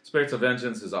 The Spirits of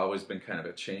Vengeance has always been kind of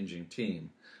a changing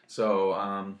team.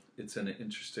 So it's an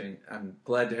interesting, I'm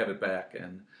glad to have it back,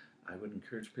 and I would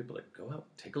encourage people to go out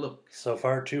and take a look. So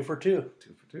far, 2 for 2.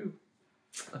 2 for 2.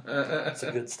 That's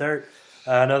a good start.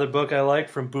 Another book I like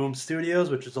from Boom Studios,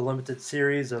 which is a limited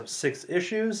series of 6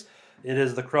 issues. It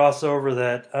is the crossover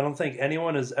that I don't think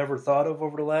anyone has ever thought of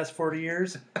over the last 40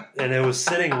 years, and it was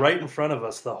sitting right in front of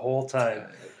us the whole time.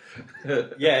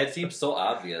 Yeah, it seems so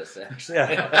obvious, actually.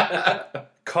 Yeah.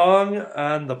 Kong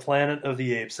on the Planet of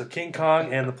the Apes. So King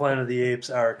Kong and the Planet of the Apes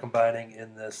are combining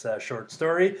in this short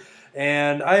story.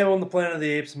 And I own the Planet of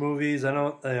the Apes movies.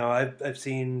 I've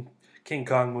seen King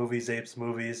Kong movies, Apes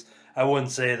movies. I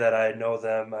wouldn't say that I know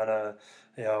them on a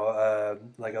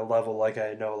like a level like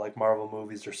I know like Marvel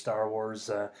movies or Star Wars,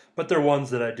 but they're ones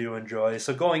that I do enjoy.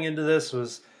 So going into this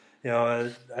was,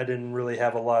 I didn't really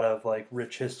have a lot of like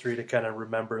rich history to kind of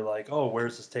remember like, oh,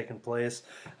 where's this taking place?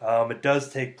 It does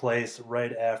take place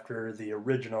right after the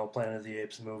original Planet of the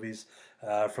Apes movies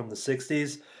from the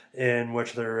 60s, in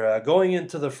which they're going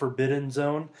into the Forbidden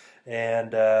Zone,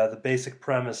 and the basic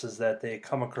premise is that they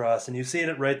come across, and you see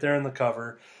it right there in the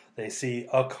cover, they see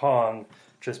a Kong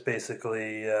just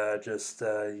basically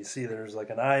you see there's like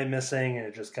an eye missing, and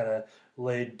it just kind of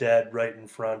laid dead right in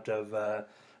front of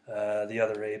the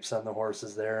other apes on the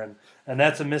horses there, and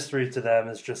that's a mystery to them.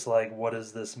 It's just like, what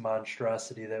is this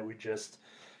monstrosity that we just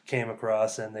came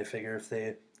across? And they figure if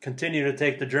they continue to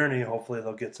take the journey, hopefully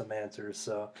they'll get some answers.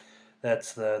 So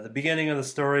that's the beginning of the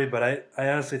story. But I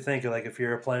honestly think, like, if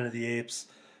you're a Planet of the Apes,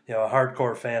 a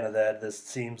hardcore fan of that, this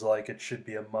seems like it should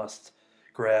be a must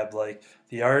grab. Like,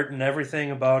 the art and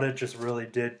everything about it just really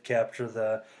did capture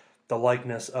the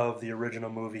likeness of the original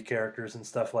movie characters and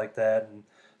stuff like that. And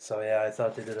so I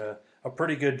thought they did a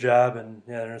pretty good job. And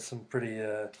there's some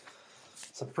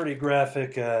pretty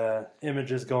graphic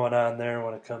images going on there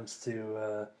when it comes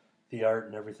to the art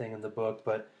and everything in the book.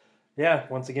 But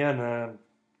once again,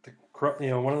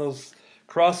 one of those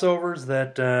crossovers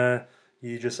that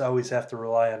you just always have to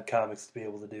rely on comics to be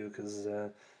able to do, because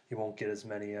you won't get as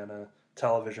many on a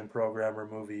television program or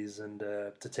movies, and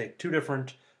to take two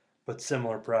different but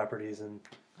similar properties and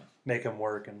make them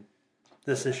work, and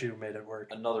this issue made it work.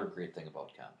 Another great thing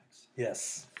about comics.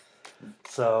 Yes.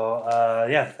 So,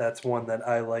 that's one that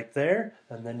I like there.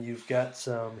 And then you've got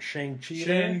some Shang-Chi.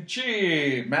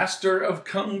 Shang-Chi, Master of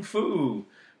Kung Fu.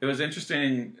 It was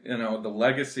interesting, the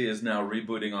Legacy is now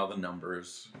rebooting all the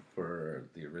numbers for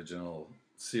the original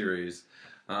series.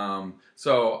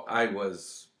 So I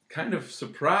was kind of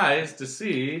surprised to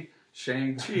see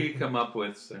Shang-Chi come up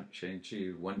with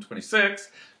Shang-Chi 126,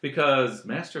 because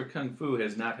Master of Kung Fu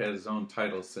has not had his own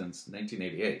title since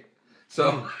 1988.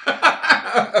 So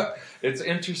it's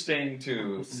interesting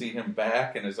to see him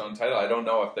back in his own title. I don't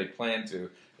know if they plan to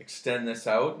extend this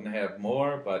out and have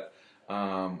more, but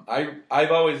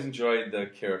I've always enjoyed the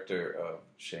character of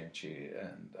Shang-Chi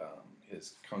and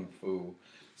his kung fu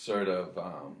sort of.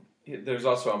 There's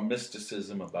also a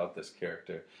mysticism about this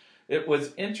character. It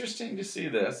was interesting to see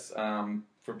this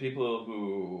for people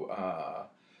who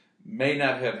may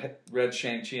not have read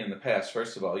Shang-Chi in the past.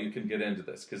 First of all, you can get into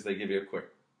this because they give you a quick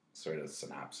sort of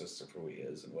synopsis of who he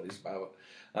is and what he's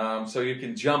about. So you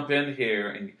can jump in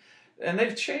here, and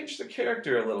they've changed the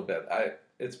character a little bit.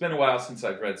 It's been a while since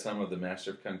I've read some of the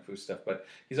Master of Kung Fu stuff, but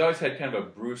he's always had kind of a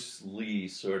Bruce Lee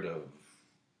sort of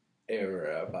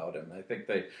era about him. I think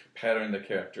they patterned the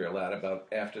character a lot about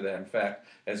after that. In fact,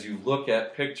 as you look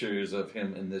at pictures of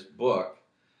him in this book,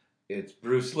 it's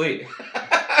Bruce Lee.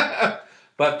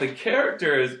 But the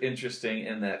character is interesting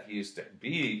in that he used to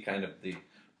be kind of the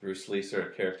Bruce Lee sort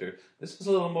of character. This is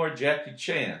a little more Jackie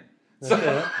Chan. So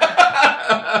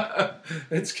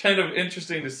it's kind of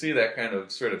interesting to see that kind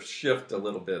of sort of shift a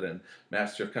little bit in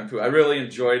Master of Kung Fu. I really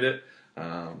enjoyed it.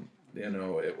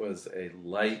 It was a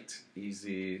light,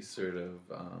 easy sort of.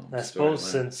 I suppose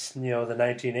since the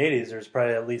 1980s, there's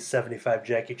probably at least 75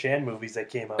 Jackie Chan movies that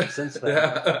came out since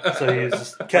then. So he was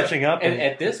just catching up. And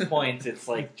at this point, it's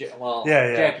like,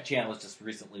 Jackie Chan was just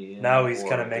recently. Now he's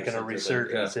kind of making a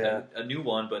resurgence. A new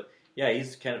one, but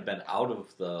he's kind of been out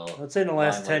of the. Let's say in the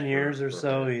last 10 years or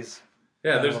so, he's.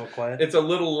 Yeah, a little quiet. It's a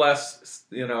little less.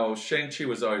 Shang-Chi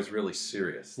was always really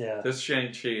serious. Yeah. This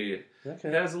Shang-Chi. It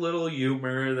has a little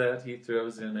humor that he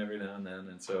throws in every now and then,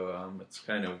 and so it's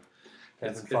kind of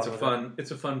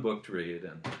it's a fun book to read,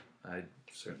 and I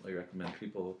certainly recommend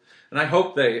people. And I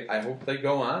hope they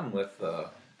go on with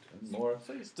more.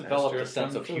 He's developed a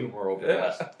sense of humor over the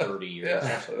last 30 years.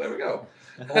 Yeah, so there we go.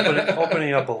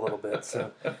 Opening up a little bit.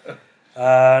 So.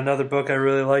 Another book I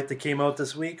really liked that came out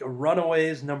this week,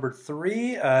 Runaways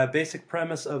 #3. Basic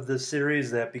premise of this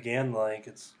series that began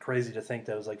it's crazy to think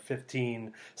that it was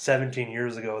 15, 17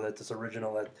 years ago that this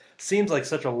original, that seems like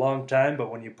such a long time,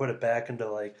 but when you put it back into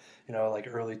early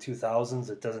 2000s,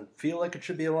 it doesn't feel like it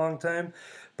should be a long time.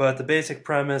 But the basic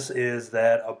premise is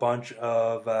that a bunch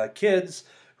of kids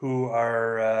who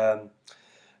are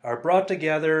brought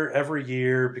together every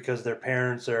year because their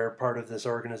parents are part of this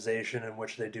organization in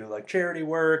which they do charity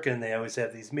work, and they always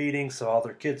have these meetings, so all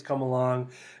their kids come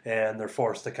along and they're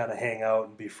forced to kind of hang out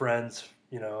and be friends,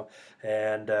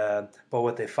 and but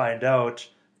what they find out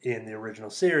in the original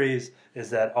series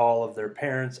is that all of their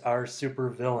parents are super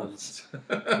villains,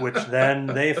 which then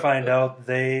they find out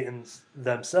they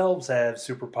themselves have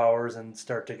superpowers and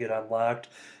start to get unlocked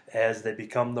as they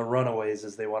become the runaways,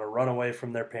 as they want to run away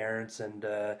from their parents, and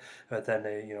but then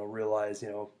they realize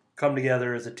come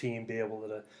together as a team, be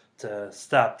able to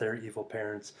stop their evil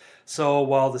parents. So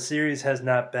while the series has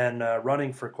not been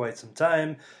running for quite some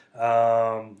time,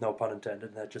 no pun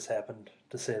intended, that just happened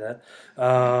to say that.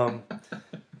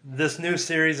 This new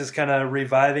series is kind of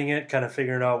reviving it, kind of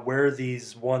figuring out where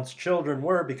these once children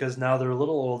were, because now they're a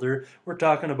little older. We're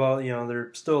talking about,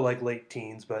 they're still late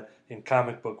teens, but in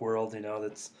comic book world,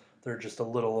 they're just a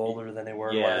little older than they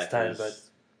were last time. But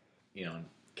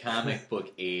comic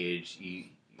book age,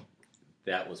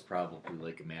 that was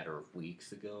probably a matter of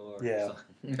weeks ago. Or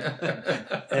something.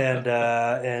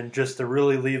 And just to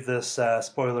really leave this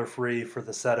spoiler free for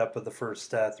the setup of the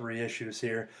first 3 issues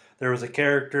here, there was a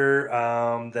character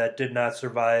that did not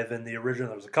survive in the original.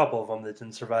 There was a couple of them that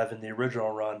didn't survive in the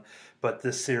original run, but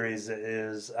this series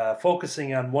is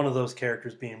focusing on one of those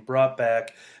characters being brought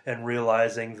back and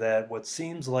realizing that what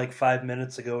seems like 5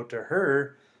 minutes ago to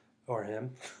her, or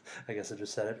him, I guess I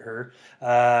just said it, her.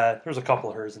 There's a couple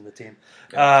of hers in the team.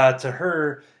 To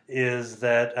her is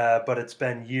that, but it's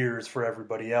been years for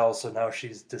everybody else, so now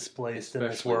she's displaced in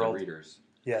this world. The readers.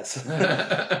 Yes.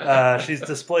 She's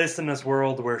displaced in this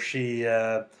world where she,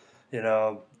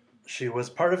 she was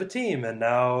part of a team, and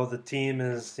now the team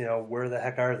is, where the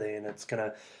heck are they? And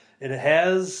it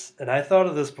has, and I thought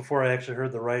of this before I actually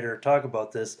heard the writer talk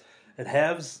about this, it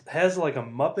has like a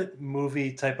Muppet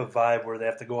movie type of vibe where they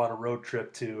have to go on a road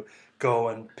trip to go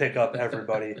and pick up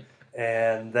everybody.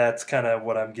 And that's kind of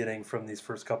what I'm getting from these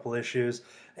first couple issues.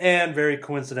 And very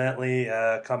coincidentally,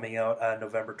 coming out on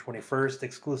November 21st,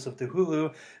 exclusive to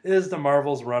Hulu, is the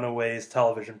Marvel's Runaways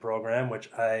television program,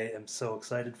 which I am so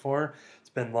excited for. It's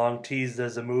been long teased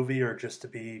as a movie or just to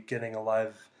be getting a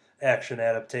live action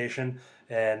adaptation.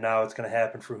 And now it's going to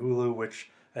happen for Hulu, which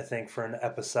I think for an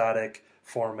episodic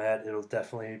format, it'll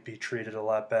definitely be treated a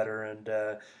lot better. And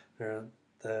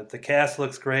the cast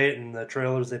looks great, and the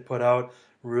trailers they put out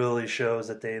really shows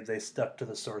that they stuck to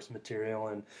the source material.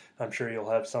 And I'm sure you'll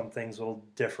have some things will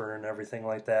differ and everything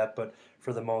like that, but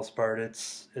for the most part,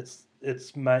 it's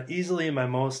my easily my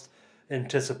most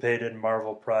anticipated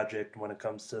Marvel project when it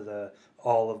comes to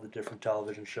all of the different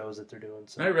television shows that they're doing.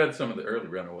 So I read some of the early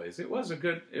Runaways. It was a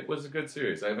good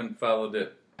series. I haven't followed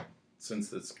it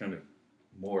since it's kind of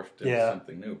morphed into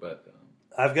something new, but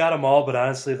I've got them all. But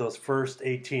honestly, those first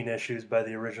 18 issues by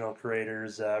the original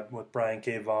creators with Brian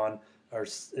K. Vaughan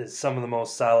is some of the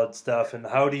most solid stuff. And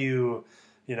how do you,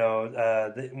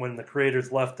 when the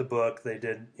creators left the book, they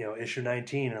did issue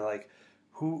 19, and like,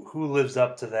 who lives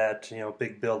up to that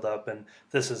big build up? And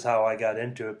this is how I got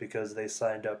into it, because they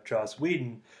signed up Joss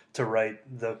Whedon to write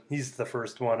he's the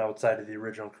first one outside of the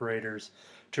original creators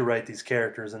to write these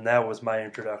characters, and that was my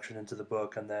introduction into the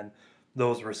book. And then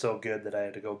those were so good that I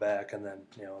had to go back, and then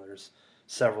there's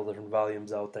several different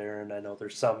volumes out there, and I know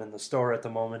there's some in the store at the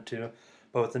moment too.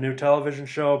 But with the new television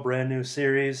show, brand new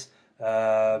series,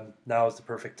 now is the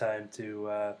perfect time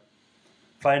to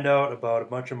find out about a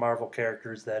bunch of Marvel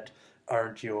characters that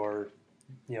aren't your,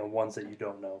 ones that you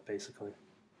don't know, basically.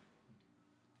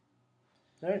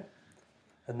 All right.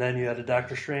 And then you had a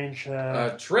Doctor Strange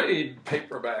trade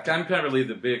paperback. I'm kind of really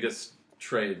the biggest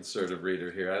trade sort of reader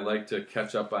here. I like to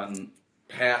catch up on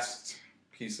past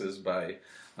pieces by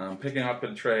picking up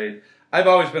a trade. I've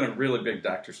always been a really big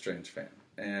Doctor Strange fan,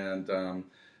 and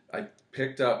I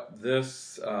picked up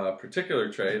this particular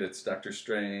trade. It's Doctor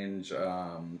Strange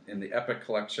in the Epic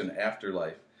Collection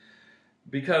Afterlife,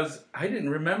 because I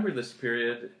didn't remember this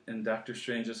period in Doctor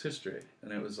Strange's history,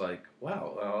 and it was like,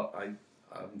 wow, well, I'm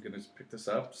going to pick this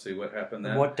up, see what happened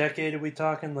then. What decade are we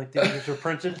talking? Like, these were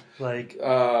printed? Like,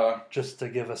 just to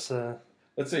give us a...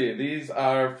 Let's see, these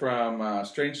are from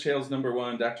Strange Tales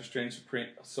 #1, Doctor Strange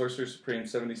Sorcerer Supreme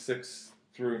 76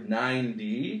 through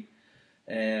 9D,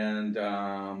 and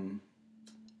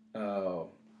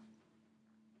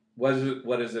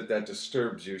what is it that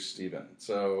disturbs you, Stephen?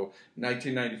 So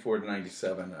 1994 to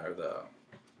 97 are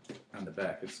on the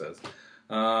back it says.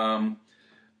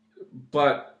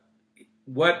 But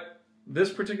what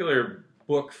this particular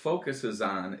book focuses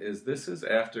on is this is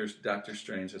after Doctor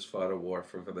Strange has fought a war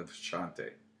for the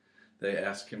Vishanti. They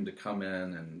ask him to come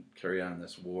in and carry on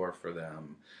this war for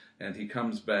them, and he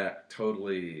comes back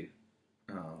totally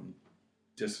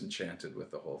disenchanted with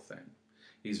the whole thing.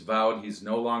 He's vowed he's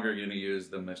no longer going to use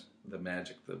the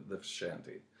magic, the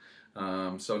Vishanti.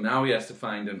 So now he has to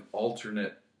find an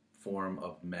alternate form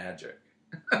of magic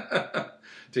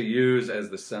to use as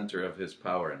the center of his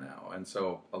power now. And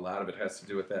so a lot of it has to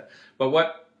do with that.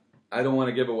 But I don't want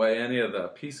to give away any of the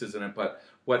pieces in it, but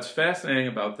what's fascinating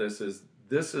about this is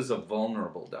a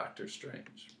vulnerable Doctor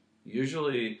Strange.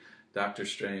 Usually Doctor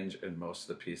Strange in most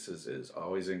of the pieces is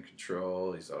always in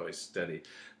control. He's always steady.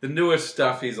 The newest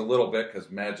stuff, he's a little bit, because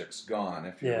magic's gone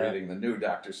if you're reading the new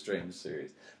Doctor Strange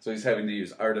series. So he's having to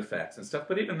use artifacts and stuff.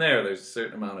 But even there's a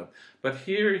certain amount of... But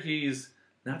here he's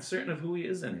not certain of who he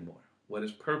is anymore, what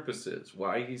his purpose is,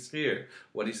 why he's here,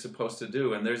 what he's supposed to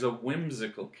do. And there's a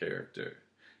whimsical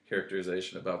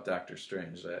characterization about Doctor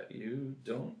Strange that you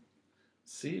don't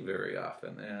see very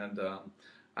often. And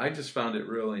I just found it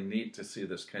really neat to see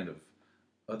this kind of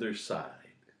other side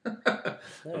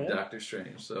of Doctor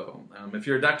Strange. So if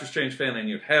you're a Doctor Strange fan and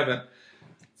you haven't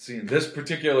seen this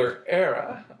particular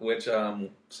era, which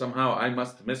somehow I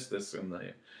must have missed this in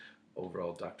the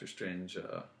overall Doctor Strange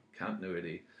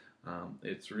continuity,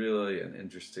 it's really an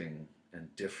interesting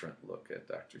and different look at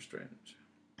Doctor Strange.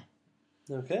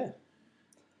 Okay.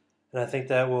 And I think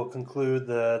that will conclude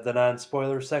the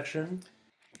non-spoiler section.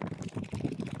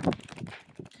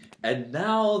 And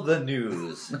now the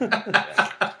news.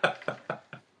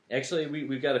 Actually,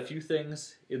 we've got a few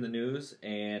things in the news,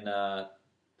 and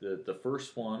the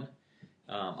first one,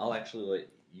 I'll actually let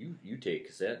you take,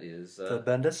 because that is... the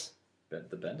Bendis?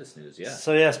 The Bendis news, yeah.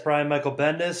 So yes, Brian Michael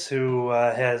Bendis, who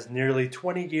has nearly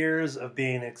 20 years of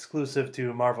being exclusive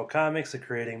to Marvel Comics and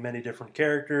creating many different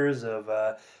characters of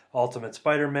Ultimate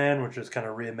Spider-Man, which was kind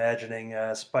of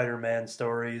reimagining Spider-Man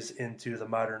stories into the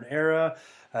modern era,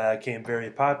 became very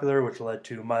popular, which led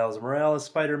to Miles Morales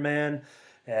Spider-Man,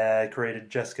 created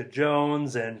Jessica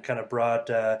Jones, and kind of brought,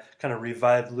 kind of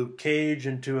revived Luke Cage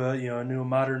into a new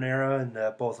modern era, and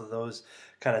both of those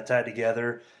kind of tied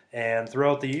together. And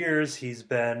throughout the years, he's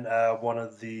been one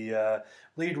of the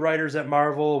lead writers at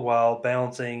Marvel, while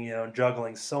balancing,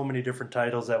 juggling so many different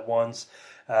titles at once,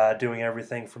 doing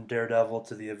everything from Daredevil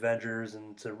to the Avengers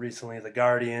and to recently the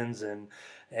Guardians,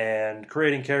 and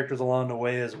creating characters along the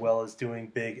way, as well as doing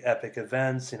big epic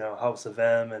events, House of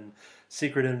M and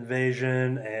Secret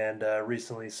Invasion and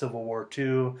recently Civil War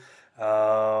II.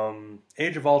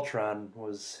 Age of Ultron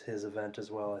was his event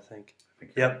as well, I think.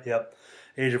 Yep.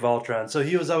 Age of Ultron. So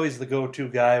he was always the go-to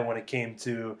guy when it came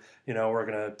to, we're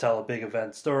going to tell a big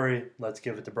event story. Let's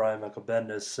give it to Brian Michael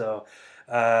Bendis. So,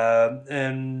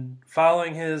 and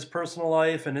following his personal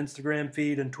life and Instagram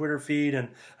feed and Twitter feed, and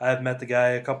I've met the guy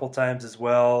a couple times as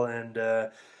well,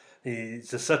 and he's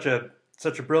just such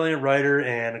a brilliant writer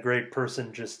and a great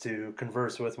person just to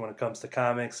converse with when it comes to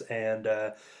comics, and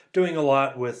doing a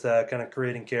lot with kind of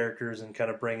creating characters and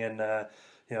kind of bringing,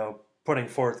 putting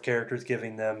forth characters,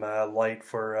 giving them light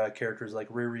for characters like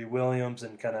Riri Williams,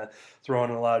 and kind of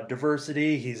throwing in a lot of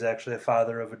diversity. He's actually a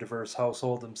father of a diverse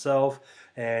household himself,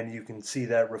 and you can see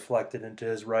that reflected into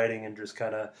his writing and just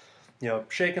kind of,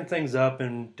 shaking things up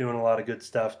and doing a lot of good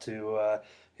stuff to,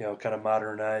 kind of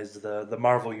modernize the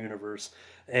Marvel universe.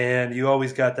 And you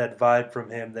always got that vibe from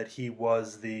him that he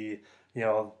was the,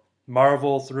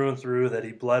 Marvel through and through, that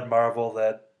he bled Marvel,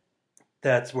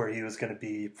 that's where he was going to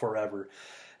be forever.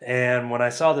 And when I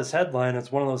saw this headline,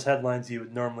 it's one of those headlines you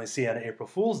would normally see on April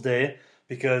Fool's Day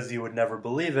because you would never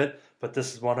believe it. But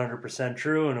this is 100%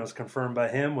 true, and it was confirmed by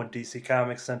him when DC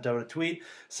Comics sent out a tweet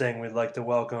saying we'd like to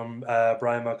welcome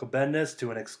Brian Michael Bendis to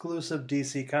an exclusive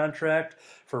DC contract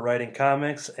for writing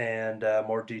comics, and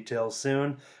more details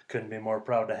soon. Couldn't be more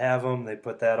proud to have him. They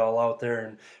put that all out there,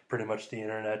 and pretty much the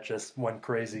internet just went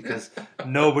crazy because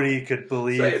nobody could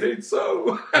believe. Say it ain't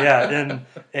so. Yeah,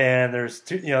 and there's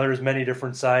there's many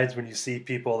different sides when you see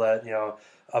people that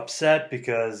upset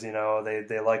because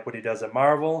they like what he does at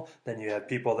Marvel. Then you have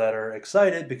people that are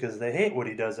excited because they hate what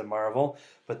he does at Marvel.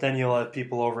 But then you'll have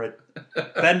people over at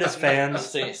Bendis fans.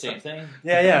 Same thing.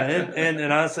 Yeah, and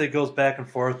honestly, it goes back and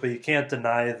forth. But you can't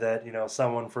deny that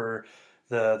someone for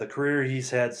the career he's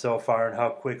had so far and how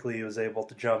quickly he was able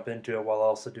to jump into it while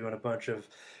also doing a bunch of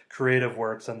creative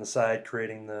works on the side,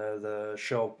 creating the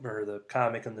show or the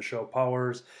comic and the show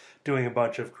Powers, doing a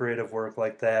bunch of creative work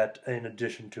like that in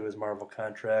addition to his Marvel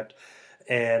contract.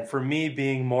 And for me,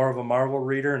 being more of a Marvel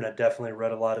reader, and I definitely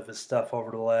read a lot of his stuff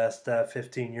over the last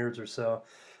 15 years or so,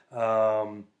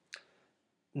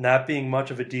 not being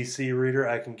much of a DC reader,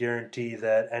 I can guarantee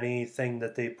that anything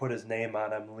that they put his name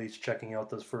on, I'm at least checking out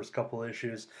those first couple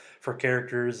issues for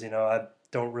characters. I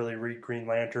don't really read Green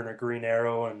Lantern or Green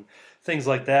Arrow and things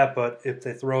like that, but if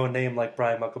they throw a name like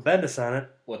Brian Michael Bendis on it...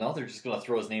 Well, now they're just going to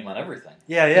throw his name on everything.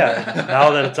 Yeah.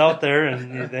 Now that it's out there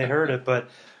and they heard it. But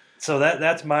so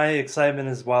that's my excitement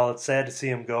as well. It's sad to see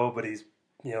him go, but he's,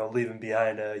 leaving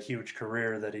behind a huge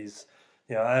career that he's...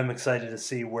 I'm excited to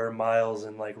see where Miles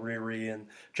and like Riri and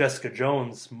Jessica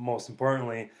Jones, most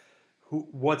importantly,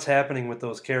 what's happening with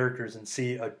those characters, and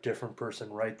see a different person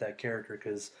write that character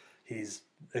because he's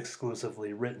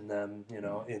exclusively written them,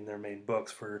 in their main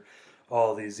books for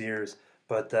all these years.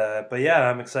 But yeah,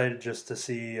 I'm excited just to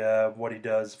see what he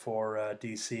does for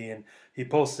DC. And he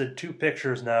posted 2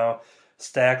 pictures now,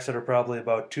 stacks that are probably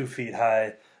about 2 feet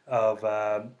high, of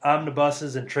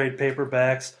omnibuses and trade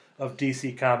paperbacks of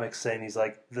DC Comics, saying he's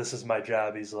like, this is my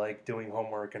job. He's like doing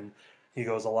homework, and he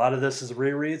goes, a lot of this is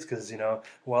rereads because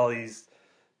while he's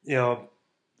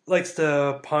likes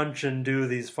to punch and do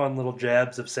these fun little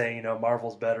jabs of saying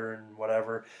Marvel's better and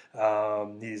whatever,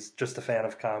 he's just a fan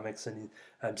of comics, and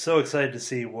I'm so excited to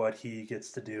see what he gets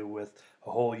to do with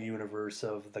a whole universe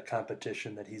of the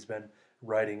competition that he's been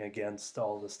writing against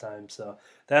all this time. So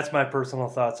that's my personal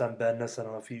thoughts on Bendis. I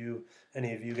don't know if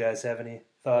any of you guys have any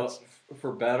thoughts. Well,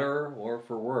 for better or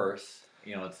for worse,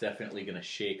 it's definitely going to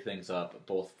shake things up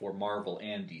both for Marvel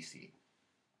and DC.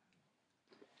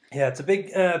 Yeah, it's a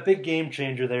big game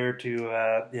changer there.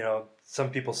 To some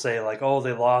people say like, oh,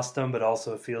 they lost him, but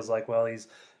also it feels like, well, he's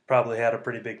probably had a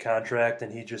pretty big contract,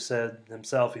 and he just said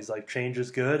himself, he's like, change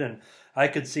is good. And I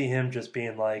could see him just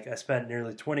being like, I spent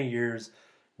nearly 20 years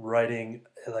writing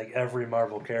like every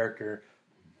Marvel character.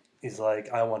 He's like,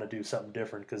 I want to do something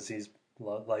different because he's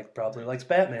like probably likes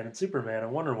Batman and Superman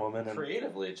and Wonder Woman. And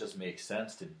creatively, it just makes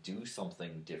sense to do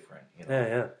something different.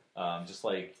 Yeah. Just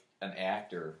like an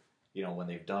actor, when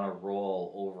they've done a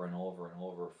role over and over and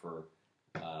over for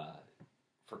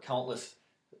countless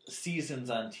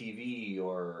seasons on TV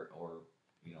or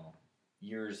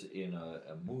years in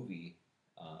a movie.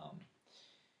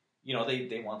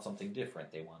 They want something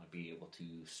different. They want to be able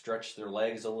to stretch their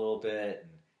legs a little bit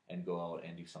and go out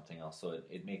and do something else. So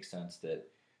it makes sense that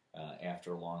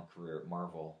after a long career at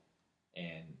Marvel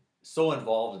and so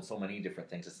involved in so many different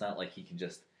things, it's not like he can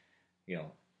just,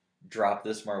 drop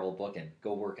this Marvel book and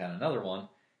go work on another one.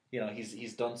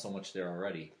 He's done so much there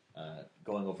already.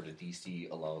 Going over to DC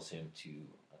allows him to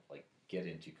get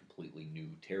into completely new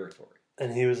territory.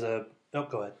 And he was a Oh,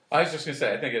 go ahead. I was just going to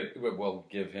say, I think it will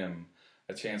give him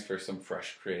a chance for some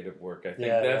fresh creative work. I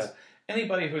think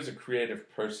anybody who's a creative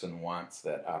person wants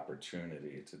that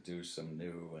opportunity to do some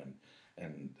new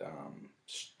and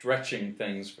stretching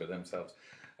things for themselves.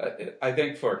 I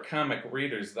think for comic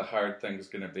readers, the hard thing is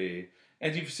going to be,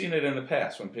 and you've seen it in the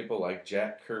past when people like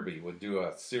Jack Kirby would do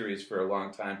a series for a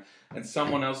long time and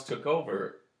someone else took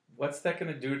over. What's that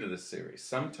going to do to the series?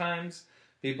 Sometimes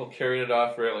people carried it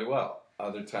off really well.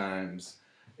 Other times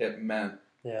it meant,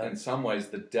 in some ways,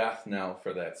 the death knell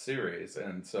for that series.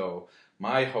 And so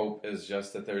my hope is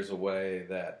just that there's a way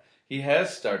that he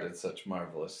has started such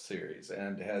marvelous series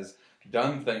and has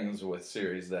done things with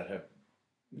series that have,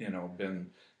 been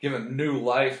given new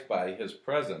life by his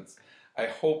presence. I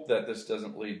hope that this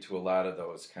doesn't lead to a lot of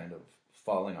those kind of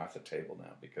falling off the table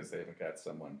now because they haven't got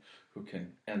someone who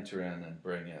can enter in and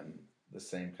bring in the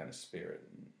same kind of spirit.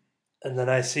 And then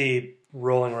I see,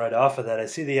 rolling right off of that, I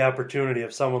see the opportunity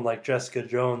of someone like Jessica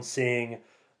Jones seeing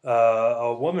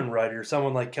a woman writer,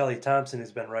 someone like Kelly Thompson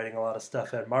who's been writing a lot of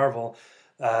stuff at Marvel.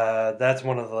 That's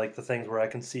one of the things where I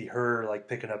can see her like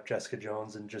picking up Jessica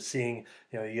Jones and just seeing,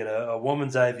 you get a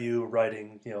woman's eye view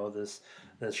writing, this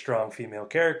strong female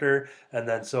character, and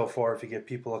then so forth. You get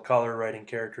people of color writing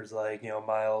characters like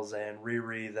Miles and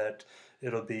Riri. That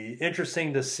it'll be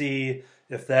interesting to see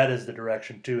if that is the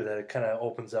direction too. That it kind of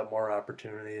opens up more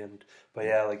opportunity. But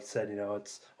yeah, like you said,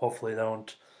 it's hopefully they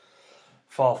don't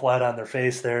fall flat on their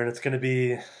face there, and it's going to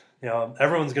be,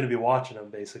 everyone's going to be watching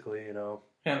them basically.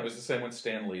 And it was the same when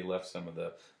Stan Lee left some of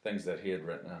the things that he had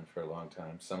written on for a long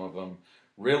time. Some of them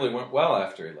really went well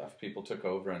after he left. People took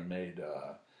over and made,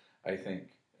 I think,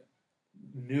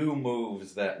 new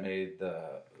moves that made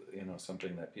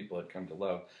something that people had come to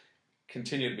love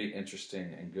continue to be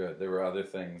interesting and good. There were other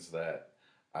things that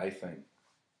I think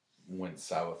went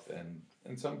south and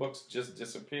some books just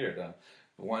disappeared. The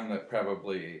one that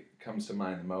probably comes to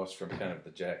mind the most from kind of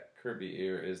the Jack Kirby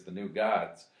era is The New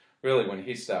Gods. Really, when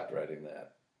he stopped writing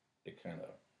that, it kind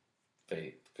of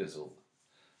fizzled.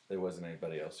 There wasn't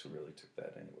anybody else who really took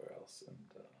that anywhere else.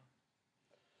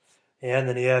 And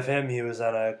then you have him. He was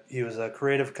a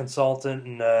creative consultant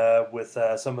and with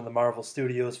some of the Marvel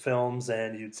Studios films,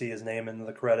 and you'd see his name in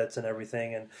the credits and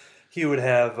everything. And he would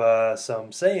have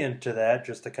some say into that,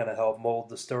 just to kind of help mold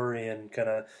the story and kind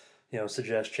of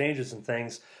suggest changes and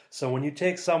things. So when you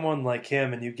take someone like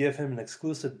him and you give him an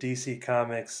exclusive DC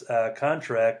Comics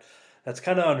contract, that's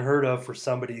kind of unheard of for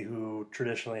somebody who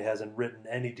traditionally hasn't written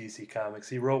any DC Comics.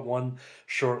 He wrote one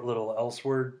short little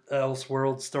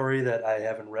Elseworld story that I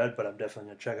haven't read, but I'm definitely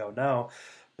going to check out now.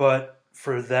 But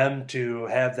for them to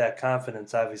have that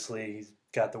confidence, obviously he's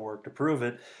got the work to prove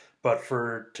it. But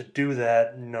to do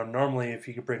that, normally if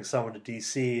you could bring someone to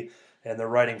DC and they're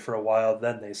writing for a while,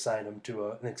 then they sign them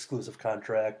to an exclusive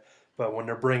contract. But when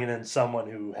they're bringing in someone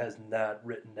who has not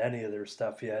written any of their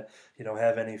stuff yet, you don't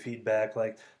have any feedback,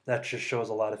 like that just shows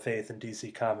a lot of faith in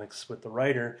DC Comics with the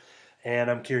writer. And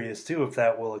I'm curious too if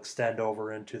that will extend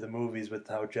over into the movies with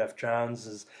how Jeff Johns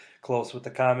is close with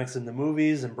the comics and the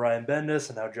movies, and Brian Bendis,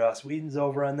 and how Joss Whedon's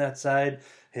over on that side.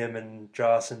 Him and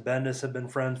Joss and Bendis have been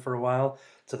friends for a while,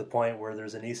 to the point where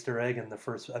there's an Easter egg in the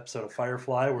first episode of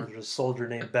Firefly where there's a soldier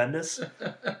named Bendis.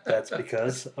 That's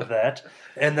because of that.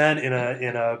 And then in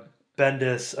a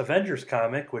Bendis Avengers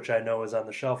comic, which I know is on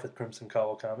the shelf at Crimson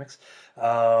Cowl Comics,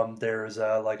 there's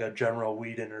like a General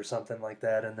Whedon or something like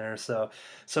that in there. So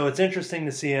it's interesting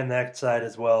to see on that side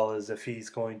as well, as if he's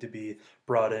going to be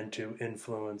brought in to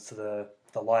influence the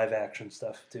live action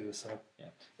stuff too. So yeah,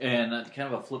 and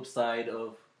kind of a flip side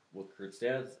of what Kurt's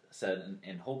dad said,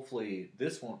 and hopefully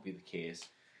this won't be the case,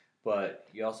 but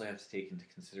you also have to take into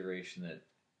consideration that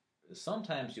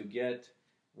sometimes you get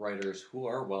writers who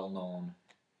are well known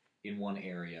in one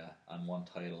area on one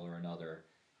title or another,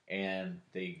 and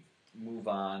they move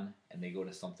on and they go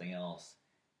to something else,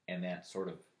 and that sort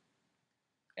of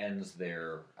ends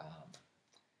their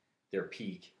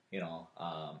peak,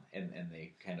 and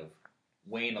they kind of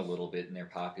wane a little bit in their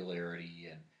popularity,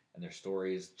 and their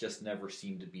stories just never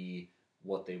seem to be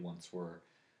what they once were.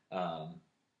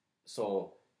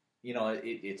 So,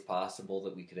 it's possible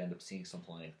that we could end up seeing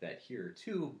something like that here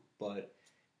too, but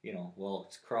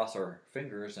we'll cross our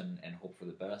fingers and hope for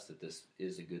the best that this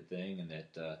is a good thing, and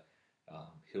that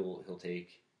he'll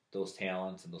take those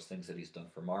talents and those things that he's done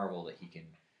for Marvel, that he can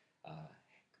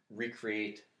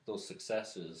recreate those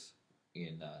successes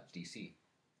in DC.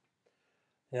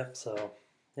 Yep. So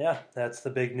yeah, that's the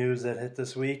big news that hit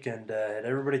this week, and had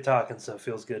everybody talking. So it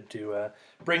feels good to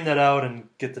bring that out and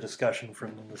get the discussion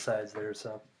from the sides there.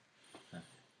 So.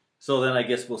 So then I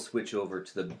guess we'll switch over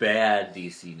to the bad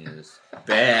DC news.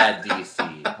 Bad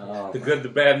DC. Oh, The good, the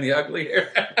bad, and the ugly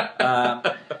here.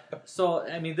 So,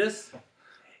 I mean,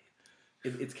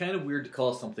 it's kind of weird to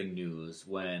call something news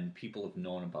when people have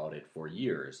known about it for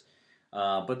years.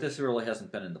 But this really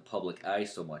hasn't been in the public eye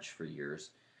so much for years.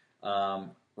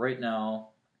 Right now,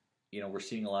 we're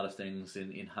seeing a lot of things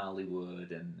in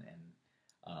Hollywood and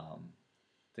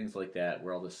things like that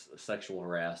where all this sexual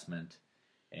harassment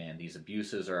and these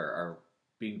abuses are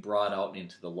being brought out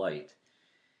into the light.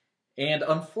 And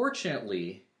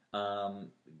unfortunately,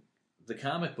 the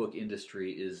comic book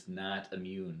industry is not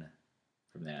immune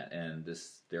from that. And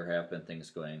there have been things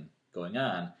going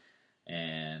on,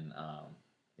 and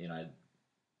I'd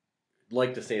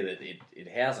like to say that it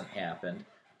hasn't happened,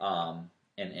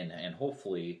 and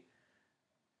hopefully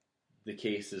the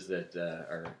cases that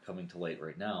are coming to light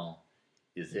right now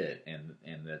is it, and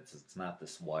that it's not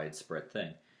this widespread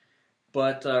thing.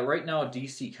 But right now,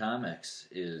 DC Comics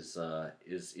is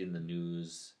in the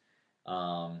news,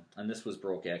 and this was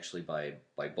broke actually by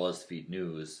BuzzFeed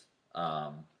News.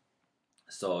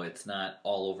 So it's not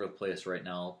all over the place right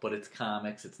now, but it's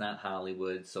comics. It's not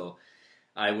Hollywood, so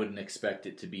I wouldn't expect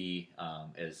it to be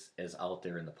as out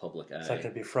there in the public eye. It's not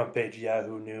going to be front page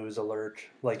Yahoo News alert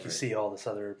like you see all this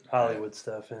other Hollywood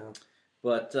stuff.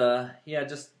 But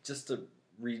just to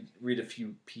read a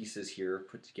few pieces here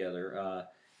put together.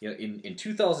 In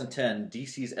 2010,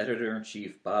 DC's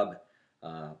editor-in-chief Bob,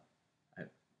 I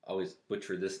always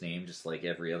butcher this name just like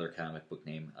every other comic book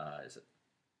name. Is it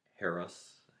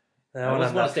Harris? I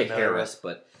always want to say Harris,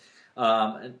 but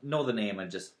know the name, and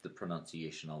just the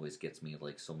pronunciation always gets me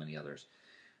like so many others.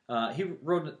 He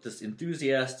wrote this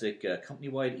enthusiastic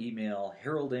company-wide email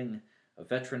heralding a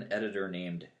veteran editor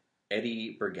named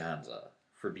Eddie Berganza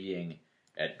for being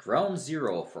at ground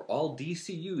zero for all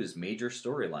DCU's major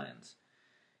storylines.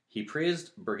 He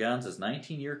praised Berganza's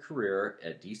 19-year career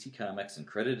at DC Comics and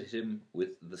credited him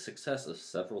with the success of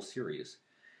several series.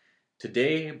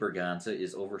 Today, Berganza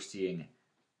is overseeing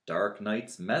Dark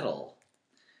Knight's Metal,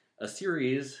 a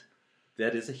series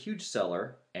that is a huge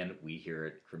seller, and we here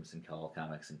at Crimson Cowl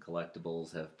Comics and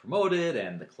Collectibles have promoted,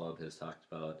 and the club has talked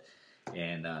about,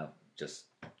 and just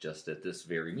at this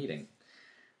very meeting.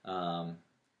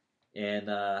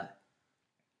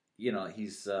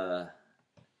 He's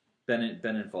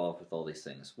been involved with all these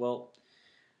things. Well,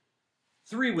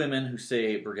 3 women who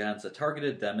say Berganza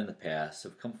targeted them in the past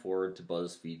have come forward to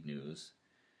BuzzFeed News.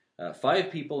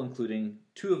 5 people, including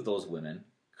 2 of those women,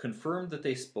 confirmed that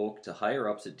they spoke to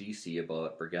higher-ups at DC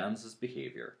about Berganza's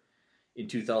behavior. In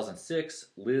 2006,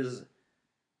 Liz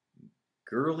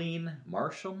Gerline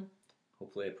Marsham,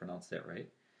 hopefully I pronounced that right,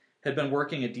 had been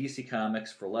working at DC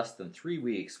Comics for less than 3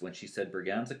 weeks when she said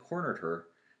Berganza cornered her,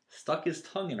 stuck his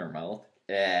tongue in her mouth,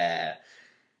 and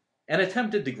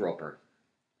attempted to grope her.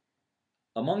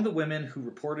 Among the women who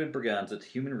reported Berganza to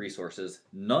Human Resources,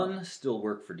 none still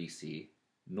work for DC,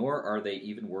 nor are they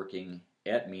even working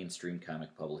at mainstream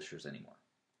comic publishers anymore.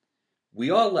 We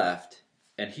all left,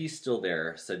 and he's still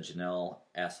there, said Janelle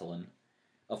Asselin,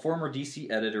 a former DC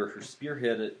editor who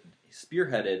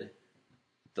spearheaded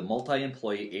the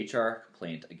multi-employee HR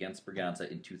complaint against Berganza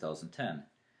in 2010.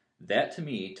 That, to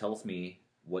me, tells me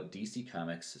what DC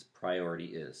Comics' priority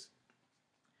is.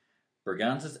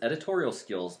 Berganza's editorial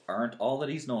skills aren't all that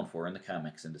he's known for in the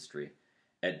comics industry.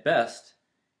 At best,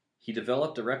 he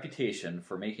developed a reputation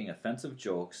for making offensive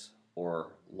jokes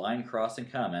or line-crossing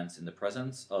comments in the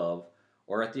presence of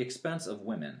or at the expense of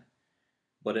women.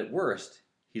 But at worst,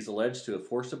 he's alleged to have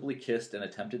forcibly kissed and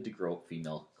attempted to grope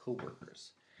female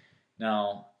co-workers.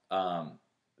 Now,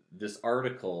 this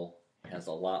article has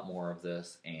a lot more of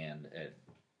this, and it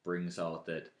brings out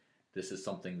that this is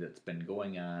something that's been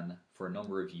going on for a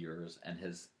number of years and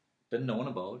has been known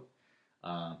about.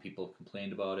 People have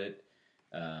complained about it.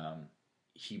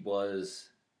 He was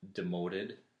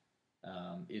demoted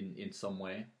in some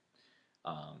way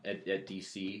at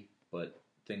DC, but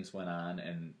things went on,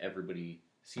 and everybody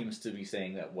seems to be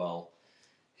saying that, well,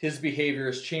 his behavior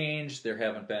has changed. There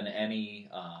haven't been any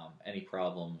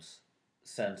problems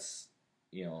since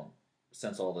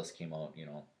all this came out,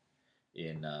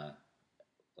 in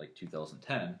like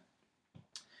 2010.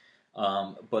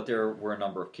 But there were a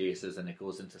number of cases, and it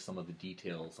goes into some of the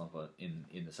details of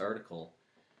in this article,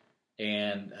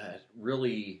 and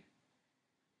really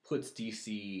puts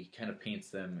DC, kind of paints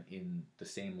them in the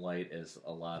same light as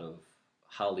a lot of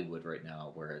Hollywood right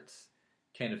now, where it's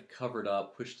kind of covered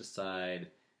up, pushed aside.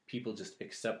 People just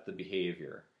accept the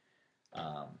behavior.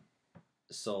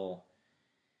 So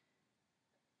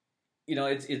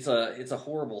it's a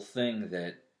horrible thing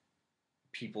that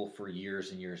people for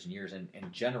years and years and years, and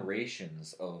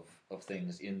generations of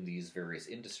things in these various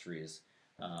industries,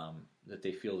 that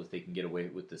they feel that they can get away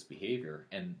with this behavior.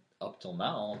 And up till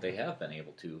now, they have been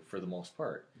able to, for the most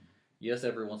part. Yes,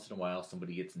 every once in a while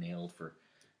somebody gets nailed for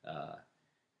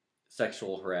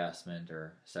sexual harassment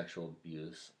or sexual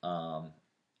abuse.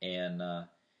 And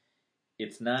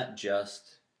it's not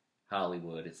just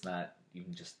Hollywood. It's not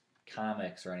even just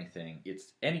comics or anything.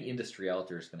 It's any industry out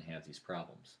there is going to have these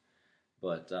problems.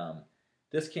 But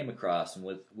this came across, and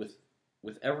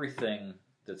with everything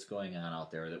that's going on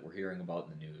out there that we're hearing about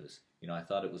in the news, I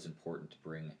thought it was important to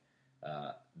bring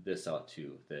this out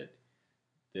too, that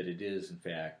it is in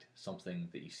fact something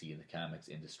that you see in the comics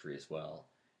industry as well.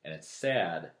 And it's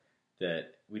sad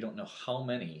that we don't know how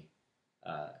many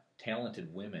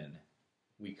talented women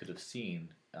we could have seen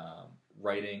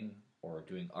writing or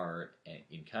doing art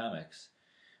in comics.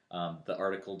 The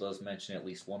article does mention at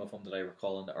least one of them that I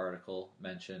recall in the article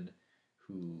mentioned,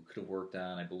 who could have worked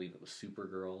on, I believe it was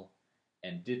Supergirl,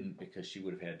 and didn't because she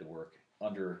would have had to work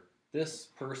under this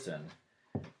person,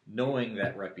 knowing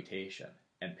that reputation,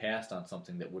 and passed on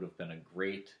something that would have been a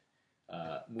great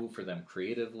move for them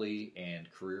creatively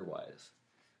and career-wise.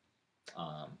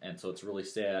 And so it's really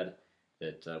sad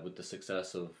that with the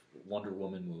success of Wonder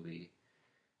Woman movie,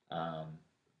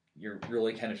 you're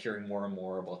really kind of hearing more and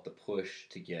more about the push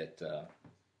to get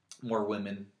more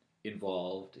women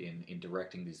involved in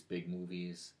directing these big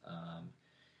movies,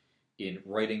 in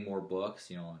writing more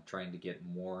books, trying to get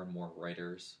more and more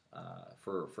writers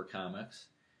for comics.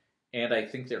 And I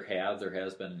think there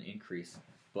has been an increase,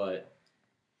 but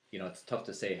it's tough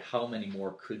to say how many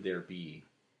more could there be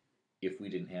if we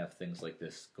didn't have things like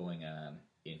this going on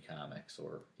in comics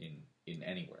or in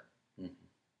anywhere. Mm-hmm.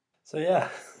 So yeah.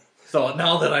 So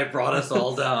now that I brought us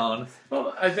all down.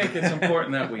 Well, I think it's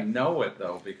important that we know it,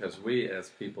 though, because we, as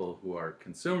people who are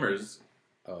consumers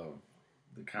of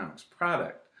the comics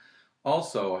product,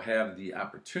 also have the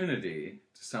opportunity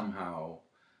to somehow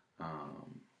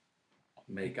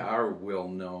make our will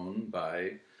known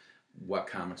by what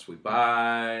comics we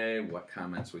buy, what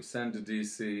comments we send to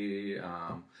DC.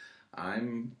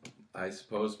 I'm, I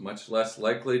suppose, much less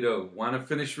likely to want to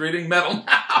finish reading Metal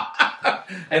now,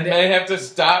 and may have to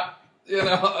stop.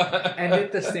 And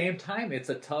at the same time, it's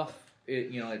a tough.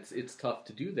 It's tough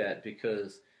to do that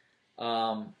because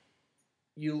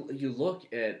you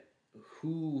look at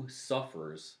who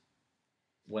suffers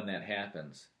when that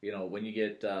happens. When you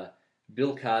get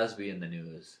Bill Cosby in the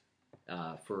news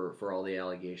for all the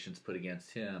allegations put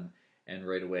against him, and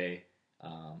right away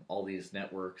all these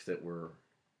networks that were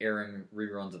airing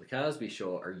reruns of the Cosby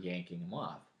Show are yanking him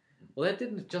off. Well, that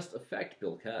didn't just affect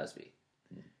Bill Cosby.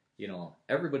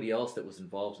 Everybody else that was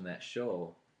involved in that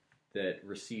show that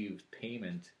received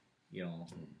payment, they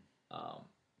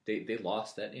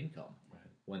lost that income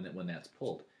when that's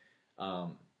pulled.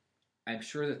 I'm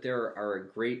sure that there are a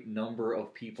great number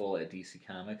of people at DC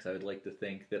Comics. I would like to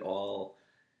think that all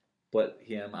but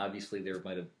him. Obviously, there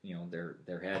might have,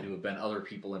 there had to have been other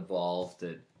people involved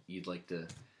that you'd like to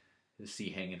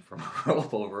see hanging from a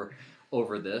rope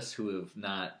over this, who have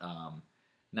not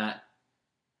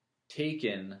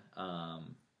taken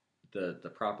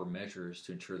the proper measures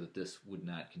to ensure that this would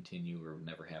not continue or would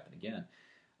never happen again.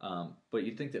 But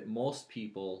you'd think that most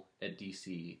people at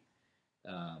DC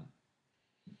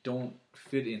don't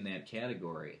fit in that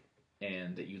category,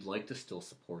 and that you'd like to still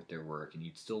support their work, and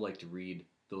you'd still like to read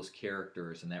those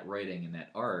characters and that writing and that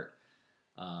art.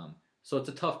 So it's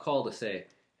a tough call to say,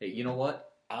 hey, you know what?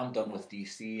 I'm done with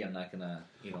DC. I'm not gonna,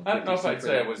 I don't know if I'd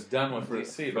say I was done with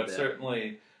DC, but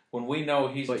certainly when we know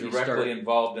he's directly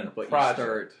involved in a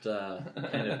project, you start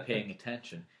kind of paying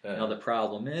attention. Now the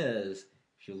problem is,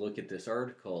 if you look at this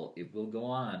article, it will go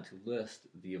on to list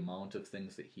the amount of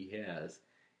things that he has,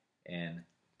 and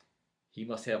he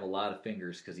must have a lot of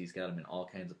fingers because he's got them in all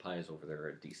kinds of pies over there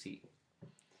at DC.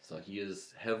 So he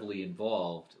is heavily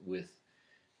involved with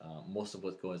most of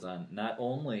what goes on, not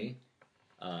only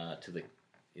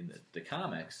in the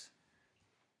comics,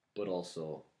 but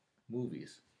also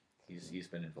movies. He's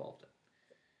been involved in.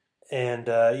 And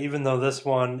even though this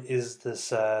one is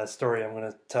this story I'm going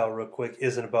to tell real quick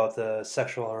isn't about the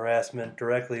sexual harassment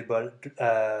directly, but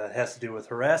has to do with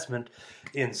harassment,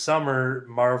 in summer,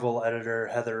 Marvel editor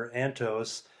Heather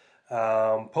Antos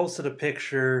posted a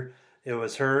picture. It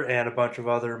was her and a bunch of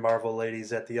other Marvel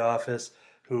ladies at the office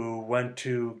who went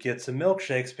to get some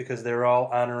milkshakes because they were all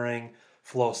honoring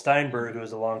Flo Steinberg, who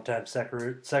was a longtime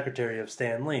secretary of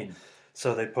Stan Lee.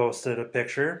 So they posted a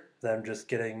picture, them just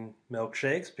getting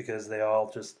milkshakes, because they all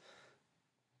just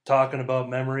talking about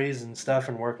memories and stuff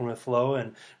and working with Flo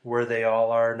and where they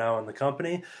all are now in the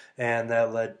company. And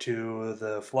that led to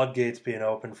the floodgates being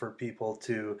open for people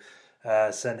to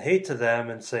send hate to them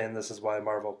and saying this is why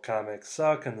Marvel comics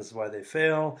suck and this is why they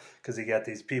fail, because you got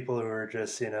these people who are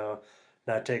just,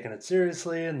 not taking it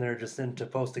seriously and they're just into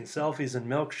posting selfies and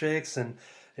milkshakes, and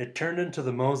it turned into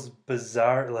the most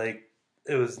bizarre, like,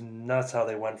 it was nuts how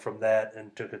they went from that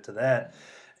and took it to that.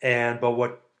 But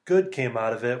what good came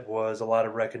out of it was a lot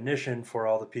of recognition for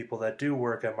all the people that do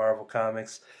work at Marvel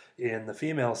Comics in the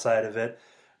female side of it,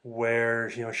 where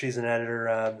she's an editor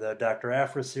on the Dr.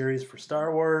 Aphra series for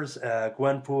Star Wars,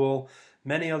 Gwenpool,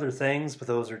 many other things, but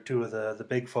those are two of the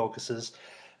big focuses.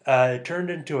 It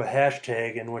turned into a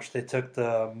hashtag in which they took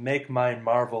the Make Mine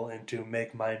Marvel into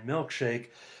Make Mine Milkshake,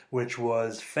 which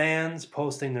was fans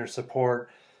posting their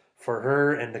support for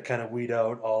her and to kind of weed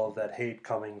out all of that hate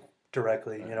coming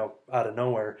directly, out of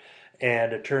nowhere.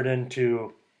 And it turned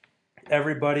into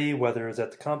everybody, whether it was at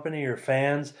the company or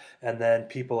fans, and then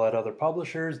people at other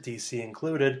publishers, DC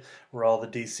included, where all the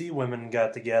DC women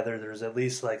got together. There's at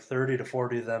least like 30 to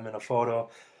 40 of them in a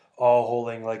photo, all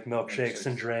holding like milkshakes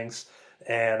and drinks,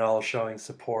 and all showing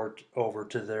support over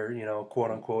to their,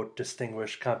 quote unquote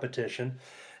distinguished competition.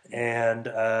 And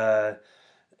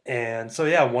so,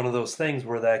 yeah, one of those things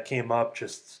where that came up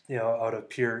just, out of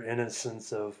pure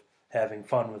innocence of having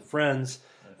fun with friends.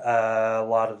 A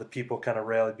lot of the people kind of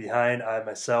rallied behind. I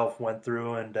myself went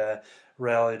through and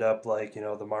rallied up, like,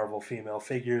 the Marvel female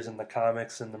figures and the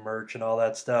comics and the merch and all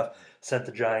that stuff. Sent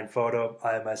the giant photo.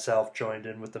 I myself joined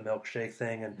in with the milkshake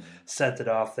thing and sent it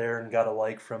off there and got a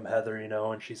like from Heather,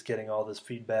 and she's getting all this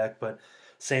feedback. But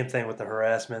same thing with the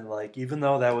harassment. Like, even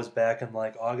though that was back in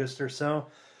like August or so,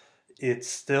 it's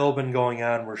still been going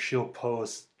on where she'll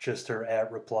post just her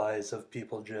at replies of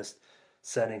people just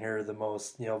sending her the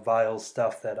most, vile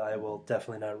stuff that I will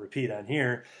definitely not repeat on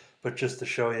here, but just to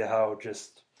show you how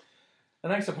just...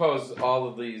 And I suppose all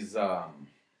of these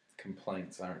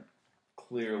complaints aren't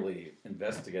clearly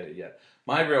investigated yet.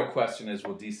 My real question is,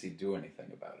 will DC do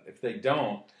anything about it? If they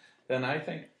don't, then I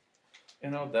think,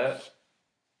 that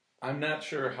I'm not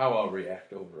sure how I'll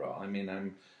react overall. I mean,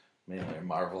 I'm mainly a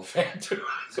Marvel fan too,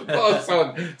 I suppose.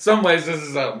 So in some ways this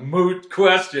is a moot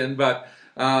question, but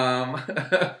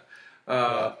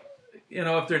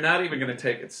if they're not even going to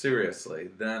take it seriously,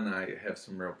 then I have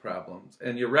some real problems.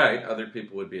 And you're right, other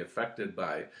people would be affected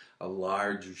by a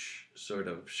large sort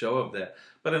of show of that.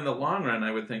 But in the long run,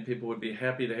 I would think people would be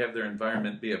happy to have their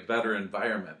environment be a better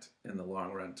environment in the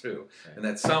long run too. Right. And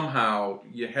that somehow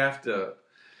you have to,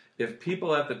 if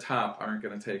people at the top aren't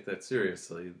going to take that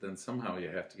seriously, then somehow you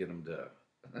have to get them to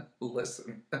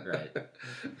listen. Right.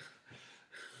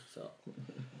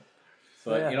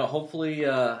 But, hopefully...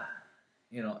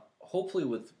 hopefully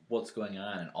with what's going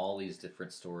on and all these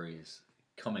different stories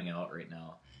coming out right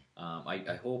now,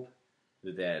 I hope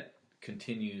that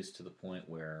continues to the point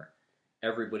where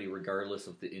everybody, regardless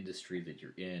of the industry that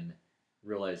you're in,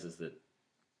 realizes that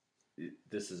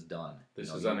this is done.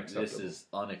 This is unacceptable. This is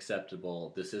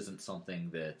unacceptable. This isn't something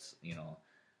that's,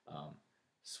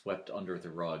 swept under the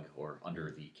rug or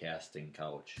under the casting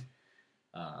couch.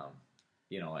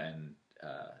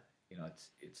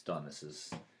 It's done. This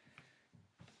is...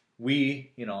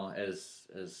 We,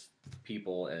 as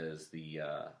people, as the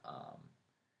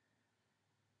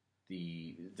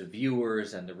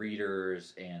viewers and the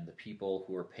readers and the people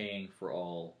who are paying for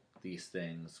all these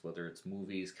things, whether it's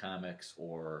movies, comics,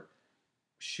 or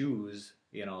shoes,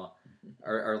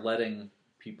 are letting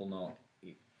people know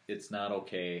it's not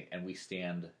okay, and we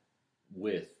stand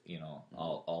with,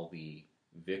 all the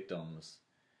victims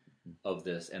of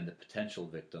this and the potential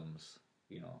victims,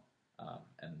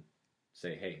 and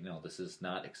say, hey, no, this is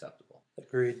not acceptable.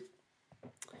 Agreed.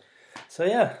 So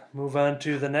yeah, move on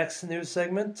to the next news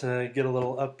segment to get a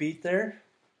little upbeat there.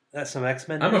 That's some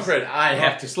X-Men news. I'm afraid I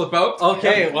have to slip out.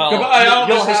 Okay, well... Goodbye,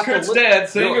 this is Kurt's dad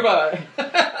saying goodbye.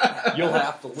 You'll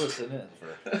have to listen in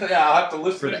for... Yeah, I'll have to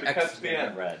listen for in the to catch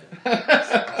X-Men the Red.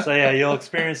 So yeah, you'll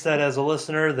experience that as a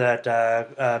listener,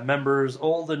 that members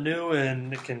old and new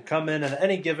and can come in at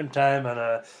any given time on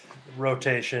a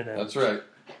rotation. And that's right.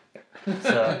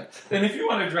 So, and if you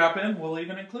want to drop in, we'll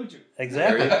even include you.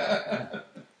 Exactly.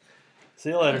 See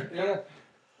you later. Yeah.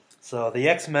 So the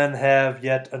X-Men have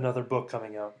yet another book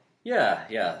coming out.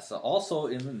 Yeah. So also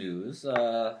in the news,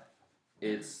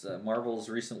 it's Marvel's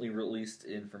recently released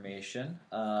information.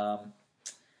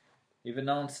 They've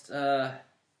announced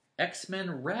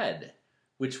X-Men Red,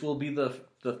 which will be the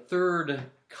third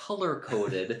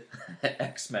color-coded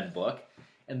X-Men book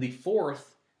and the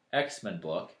fourth X-Men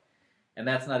book. And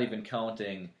that's not even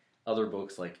counting other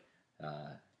books like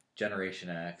Generation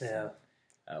X, yeah,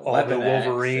 all Weapon new X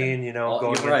Wolverine, and-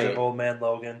 going you're right. into Old Man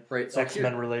Logan, Right, so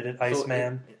X-Men here- related, so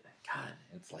Iceman. God,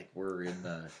 it's like we're in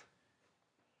the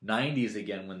 90s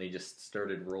again when they just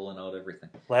started rolling out everything.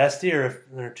 Last year,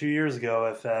 or 2 years ago,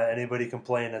 if anybody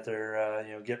complained that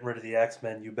they're getting rid of the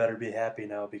X-Men, you better be happy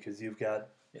now because you've got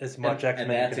as much X-Men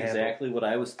and that's you can handle. exactly what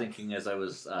I was thinking as I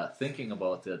was thinking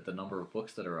about the number of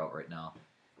books that are out right now.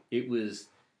 It was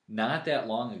not that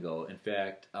long ago. In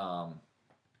fact, the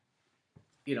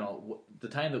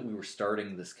time that we were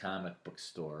starting this comic book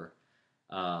store,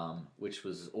 which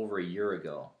was over a year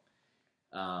ago,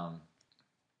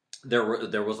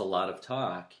 there was a lot of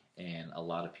talk, and a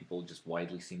lot of people just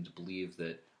widely seemed to believe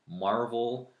that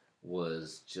Marvel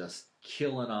was just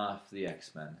killing off the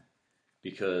X-Men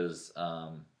because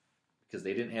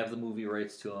they didn't have the movie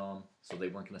rights to them, so they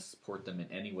weren't going to support them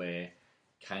in any way.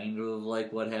 Kind of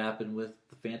like what happened with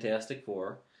the Fantastic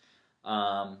Four,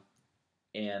 and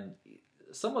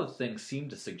some of the things seem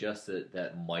to suggest that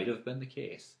that might have been the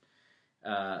case.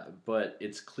 But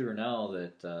it's clear now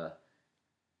that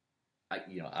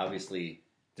obviously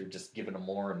they're just giving them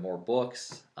more and more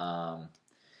books.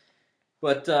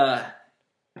 But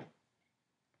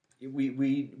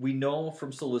we know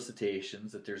from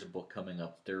solicitations that there's a book coming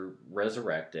up. They're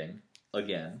resurrecting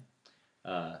again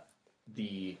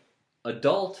the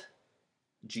adult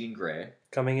Jean Grey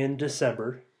Coming in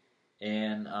December.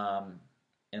 and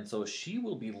so she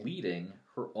will be leading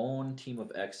her own team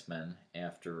of X-Men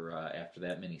after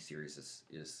that miniseries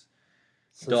is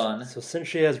done. So since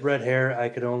she has red hair, I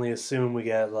could only assume we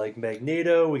got like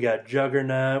Magneto, we got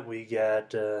Juggernaut, we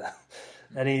got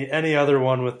any other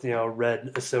one with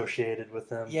red associated with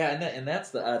them. Yeah, and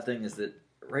that's the odd thing is that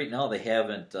right now they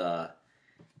haven't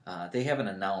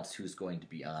announced who's going to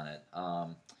be on it.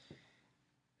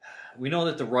 We know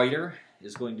that the writer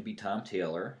is going to be Tom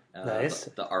Taylor. Nice.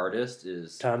 The artist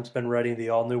is Tom's been writing the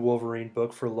all new Wolverine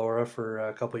book for Laura for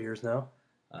a couple years now.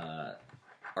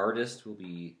 Artist will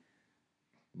be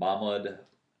Mahmoud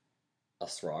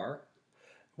Asrar.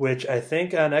 Which I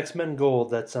think on X-Men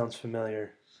Gold, that sounds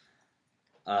familiar.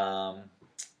 And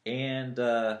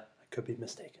I could be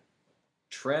mistaken.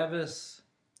 Travis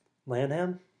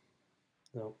Lanham?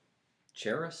 No.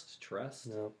 Trest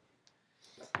No.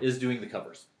 is doing the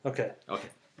covers. Okay. Okay.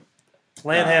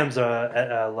 Lanham's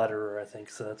a letterer, I think,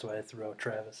 so that's why I threw out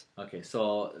Travis. Okay,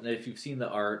 so if you've seen the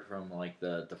art from like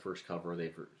the first cover,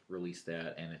 they've released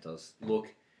that, and it does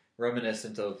look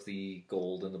reminiscent of the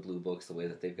gold and the blue books, the way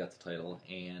that they've got the title.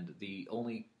 And the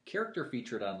only character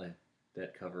featured on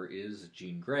that cover is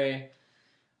Jean Grey,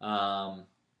 and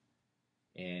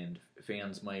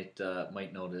fans might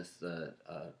notice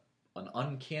an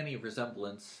uncanny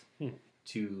resemblance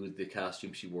to the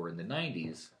costume she wore in the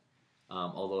 90s,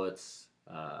 although it's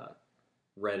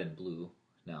red and blue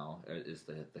now is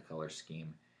the color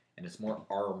scheme, and it's more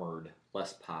armored,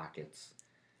 less pockets,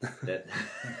 that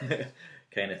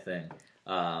kind of thing.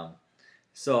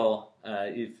 So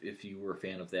if you were a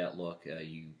fan of that look,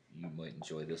 you might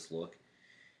enjoy this look.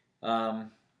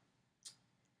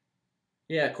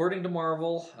 According to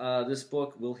Marvel, this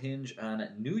book will hinge on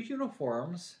new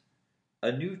uniforms,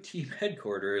 a new team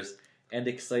headquarters, and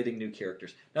exciting new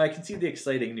characters. Now, I can see the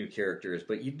exciting new characters,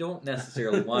 but you don't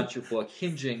necessarily want your book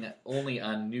hinging only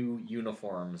on new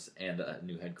uniforms and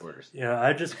new headquarters. Yeah,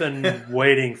 I've just been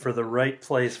waiting for the right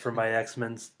place for my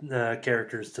X-Men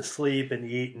characters to sleep and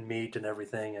eat and meet and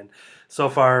everything, and so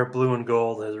far, Blue and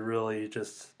Gold has really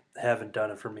just haven't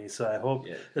done it for me, so I hope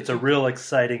it's a real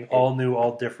exciting, all new,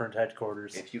 all different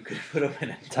headquarters. If you could put them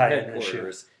in a Tie-in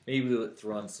headquarters, maybe we would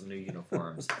throw in some new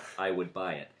uniforms, I would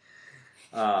buy it.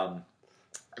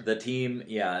 The team,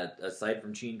 aside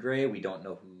from Jean Grey, we don't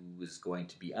know who is going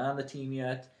to be on the team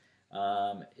yet.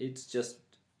 It's just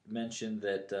mentioned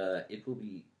that it will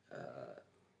be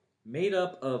made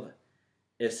up of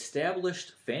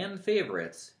established fan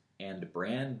favorites and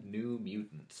brand new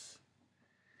mutants.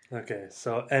 Okay,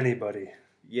 so anybody.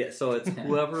 Yeah, so it's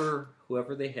whoever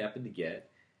they happen to get,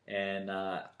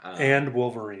 and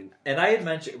Wolverine. And I had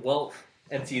mentioned,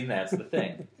 and see, that's the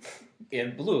thing.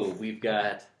 In blue, we've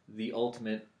got the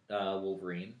Ultimate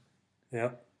Wolverine.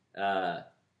 Yep.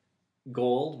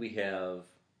 Gold, we have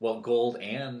Gold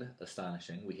and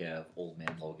Astonishing. We have Old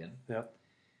Man Logan. Yep.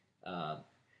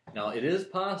 Now it is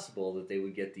possible that they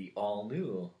would get the all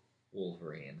new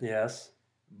Wolverine. Yes.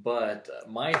 But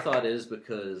my thought is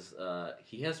because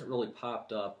he hasn't really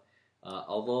popped up,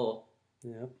 although.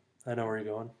 Yep. I know where you're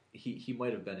going. He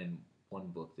might have been in one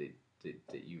book that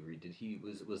you read.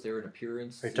 Was there an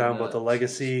appearance? Are you talking about the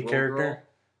Legacy character?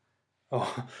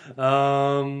 Oh,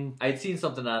 I'd seen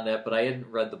something on that, but I hadn't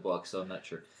read the book, so I'm not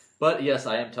sure. But yes,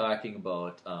 I am talking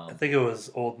about. I think it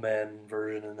was Old Man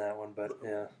version in that one, but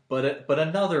yeah. But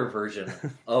another version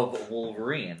of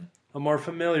Wolverine. A more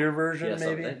familiar version, Yeah,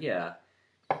 maybe? yeah.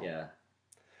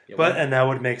 But and that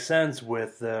would make sense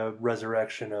with the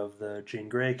resurrection of the Jean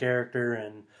Grey character,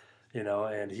 and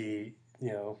and he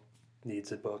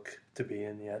needs a book to be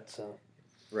in yet. So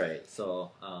right.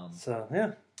 So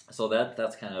yeah. So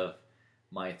that's kind of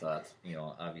my thoughts.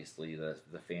 Obviously the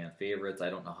fan favorites. I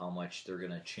don't know how much they're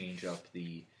gonna change up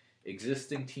the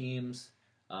existing teams,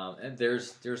 and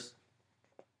there's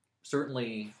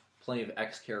certainly plenty of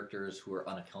X characters who are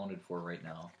unaccounted for right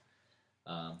now.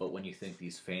 But when you think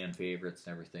these fan favorites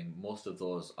and everything, most of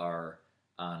those are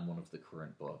on one of the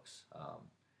current books.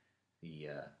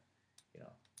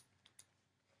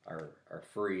 Our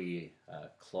furry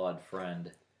Claude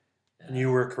friend. And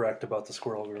you were correct about the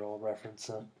Squirrel Girl reference.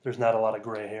 There's not a lot of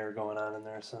gray hair going on in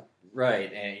there. So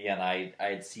right, and I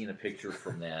had seen a picture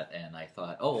from that, and I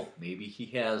thought, oh, maybe he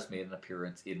has made an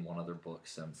appearance in one other book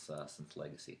since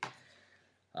Legacy.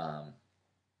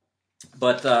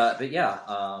 But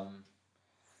yeah.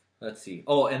 Let's see.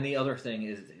 Oh, and the other thing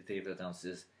is they've announced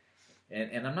is,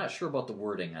 and I'm not sure about the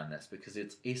wording on this because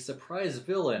it's a surprise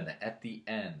villain at the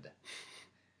end.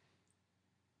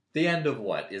 The end of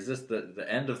what? Is this the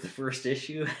end of the first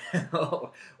issue,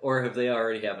 or have they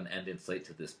already have an end in sight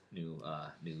to this new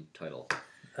title?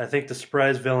 I think the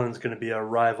surprise villain is going to be a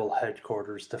rival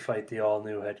headquarters to fight the all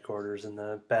new headquarters in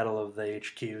the Battle of the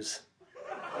HQs.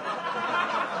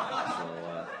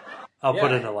 I'll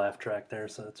put in a laugh track there,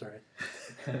 so that's all right.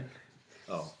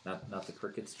 Oh, not the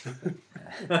crickets.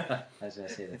 I was going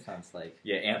to say, that sounds like...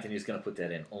 Yeah, Anthony's going to put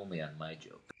that in only on my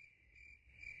joke.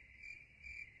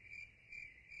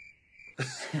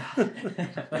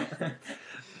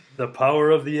 The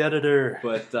power of the editor.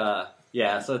 But,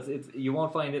 yeah, so it's you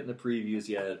won't find it in the previews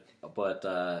yet,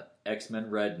 but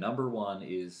X-Men Red #1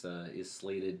 is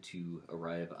slated to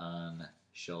arrive on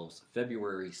shelves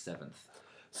February 7th.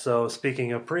 So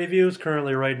speaking of previews,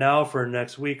 currently right now for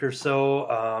next week or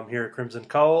so, here at Crimson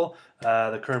Cowl,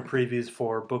 the current previews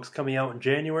for books coming out in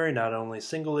January, not only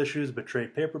single issues, but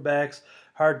trade paperbacks,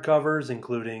 hardcovers,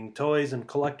 including toys and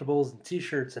collectibles and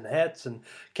t-shirts and hats and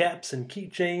caps and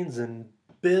keychains and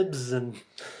bibs and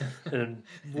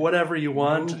whatever you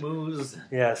want. Moo-moos.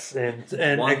 Yes, and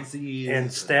onesies.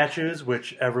 And statues,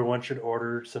 which everyone should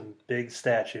order some big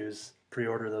statues.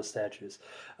 Pre-order those statues.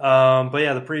 But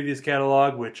yeah, the previews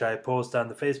catalog, which I post on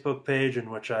the Facebook page, in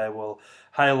which I will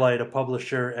highlight a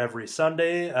publisher every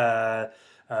Sunday.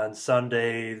 On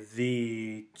Sunday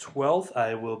the 12th,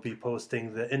 I will be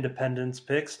posting the Independence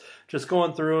picks, just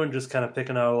going through and just kind of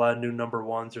picking out a lot of new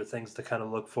 #1s or things to kind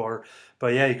of look for.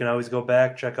 But yeah, you can always go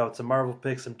back, check out some Marvel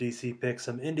picks, some DC picks,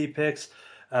 some indie picks.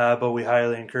 But we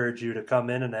highly encourage you to come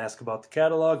in and ask about the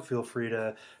catalog. Feel free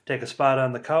to take a spot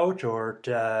on the couch or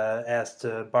to ask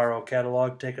to borrow a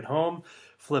catalog, take it home,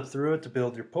 flip through it to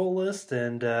build your pull list,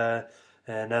 and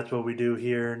that's what we do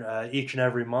here each and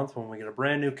every month when we get a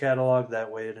brand new catalog. That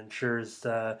way it ensures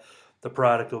the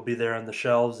product will be there on the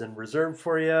shelves and reserved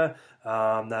for you.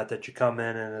 Not that you come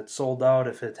in and it's sold out.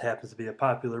 If it happens to be a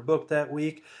popular book that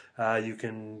week, you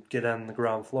can get on the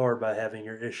ground floor by having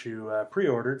your issue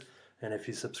pre-ordered. And if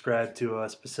you subscribe to a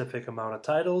specific amount of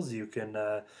titles, you can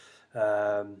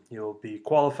you'll be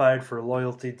qualified for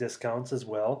loyalty discounts as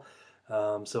well.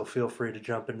 So feel free to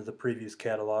jump into the previews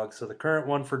catalog. So the current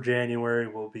one for January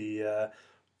will be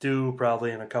due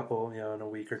probably in in a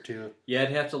week or two. Yeah,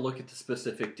 I'd have to look at the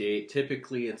specific date.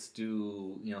 Typically, it's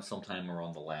due sometime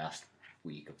around the last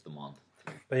week of the month.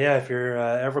 But yeah, if you're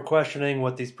ever questioning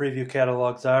what these preview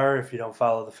catalogs are, if you don't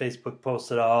follow the Facebook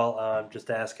post at all, just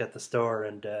ask at the store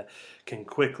and can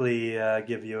quickly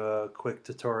give you a quick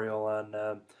tutorial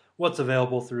on what's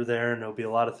available through there. And there'll be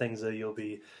a lot of things that you'll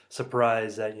be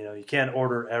surprised that you can't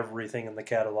order everything in the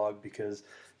catalog because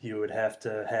you would have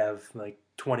to have like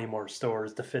 20 more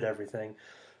stores to fit everything.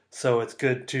 So it's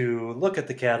good to look at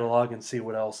the catalog and see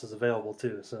what else is available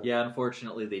too. So yeah,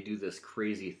 unfortunately, they do this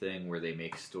crazy thing where they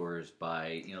make stores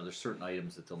buy. There's certain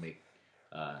items that they'll make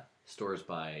stores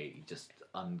buy just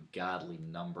ungodly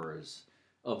numbers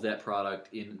of that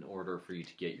product in order for you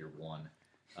to get your one.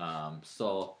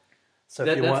 So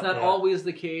that's not always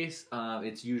the case.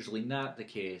 It's usually not the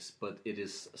case, but it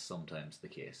is sometimes the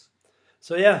case.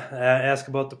 So yeah, ask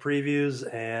about the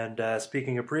previews, and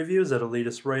speaking of previews, that'll lead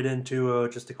us right into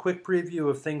just a quick preview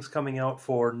of things coming out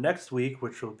for next week,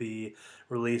 which will be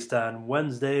released on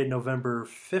Wednesday, November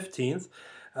 15th.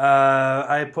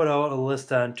 I put out a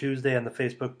list on Tuesday on the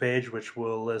Facebook page, which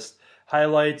will list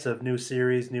highlights of new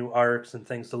series, new arcs, and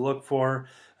things to look for.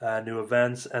 new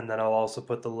events, and then I'll also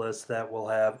put the list that will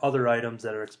have other items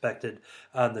that are expected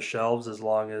on the shelves as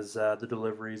long as the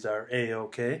deliveries are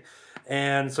A-OK.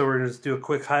 And so we're going to just do a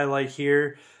quick highlight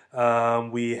here.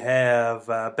 We have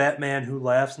Batman Who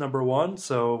Laughs #1,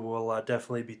 so we'll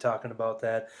definitely be talking about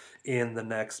that in the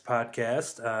next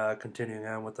podcast, continuing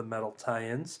on with the metal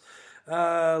tie-ins.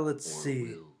 Let's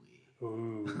see.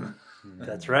 Ooh,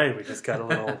 that's right. We just got a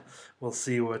little. We'll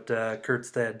see what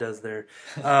Kurtstad does there.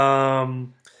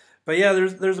 But yeah,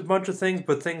 there's a bunch of things,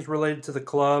 but things related to the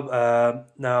club.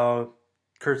 Now,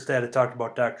 Kurtstad had talked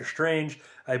about Doctor Strange.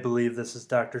 I believe this is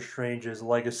Doctor Strange's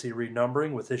legacy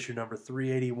renumbering with issue number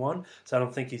 381. So I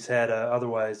don't think he's had.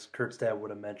 Otherwise, Kurtstad would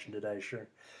have mentioned it, I'm sure.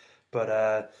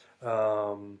 But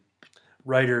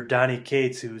writer Donny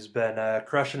Cates, who's been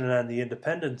crushing it on the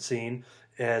independent scene,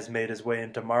 has made his way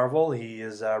into Marvel. He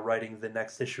is writing the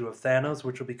next issue of Thanos,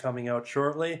 which will be coming out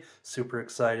shortly. Super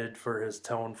excited for his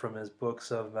tone from his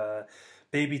books of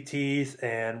Baby Teeth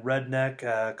and Redneck,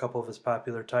 a couple of his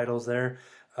popular titles there.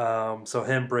 So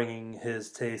him bringing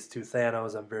his taste to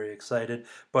Thanos, I'm very excited.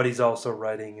 But he's also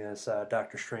writing this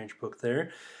Doctor Strange book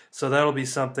there. So that'll be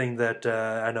something that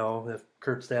I know if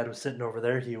Kurt's dad was sitting over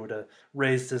there, he would have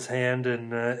raised his hand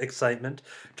in excitement.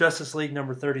 Justice League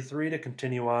number 33 to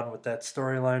continue on with that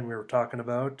storyline we were talking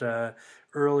about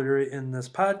earlier in this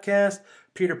podcast.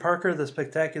 Peter Parker, the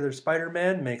Spectacular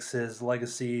Spider-Man, makes his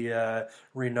legacy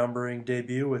renumbering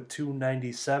debut with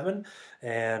 297.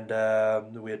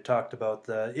 And we had talked about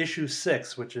the issue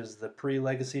 6, which is the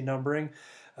pre-legacy numbering.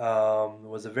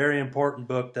 Was a very important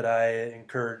book that I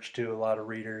encouraged to a lot of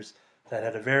readers that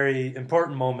had a very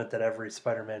important moment that every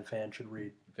Spider-Man fan should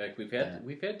read. In fact, we've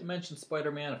had to mention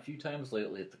Spider-Man a few times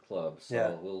lately at the club,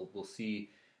 so we'll see,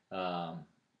 in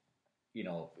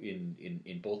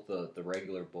both the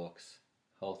regular books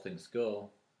how things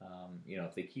go.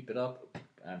 If they keep it up,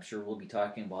 I'm sure we'll be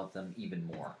talking about them even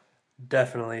more.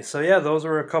 Definitely. So yeah, those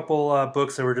were a couple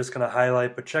books that we're just going to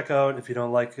highlight. But check out, if you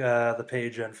don't like the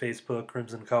page on Facebook,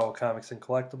 Crimson Cowl Comics and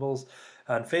Collectibles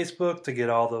on Facebook, to get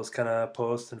all those kind of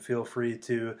posts. And feel free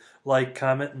to like,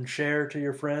 comment, and share to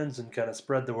your friends and kind of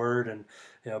spread the word and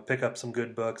pick up some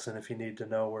good books. And if you need to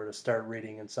know where to start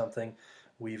reading and something,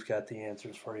 we've got the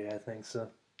answers for you, I think so.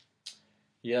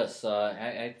 Yes,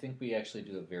 I think we actually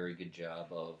do a very good job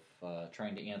of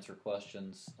trying to answer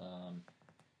questions.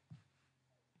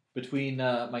 Between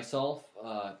myself,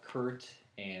 Kurt,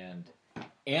 and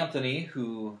Anthony,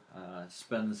 who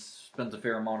spends a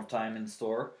fair amount of time in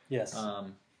store. Yes.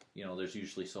 There's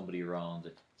usually somebody around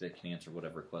that can answer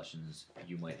whatever questions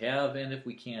you might have, and if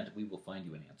we can't, we will find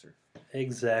you an answer.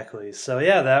 Exactly. So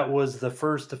yeah, that was the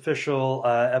first official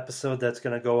episode that's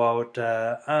going to go out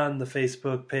on the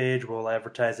Facebook page. We'll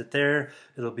advertise it there.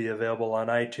 It'll be available on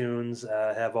iTunes.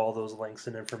 Have all those links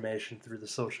and information through the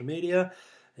social media.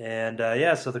 And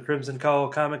so the Crimson Cowl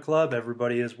Comic Club,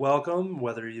 everybody is welcome.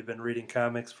 Whether you've been reading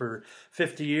comics for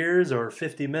 50 years or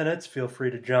 50 minutes, feel free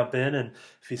to jump in. And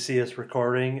if you see us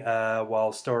recording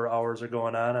while store hours are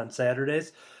going on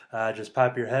Saturdays, just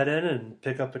pop your head in and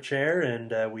pick up a chair.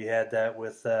 And we had that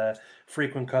with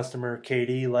frequent customer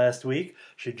Katie last week.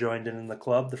 She joined in the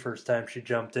club the first time she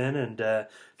jumped in, and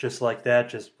just like that,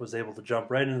 just was able to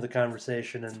jump right into the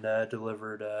conversation and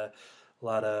delivered a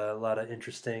lot of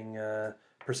interesting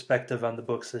perspective on the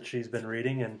books that she's been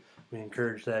reading, and we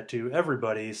encourage that to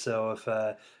everybody. So if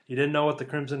you didn't know what the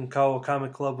Crimson Cowl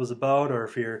Comic Club was about, or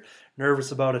if you're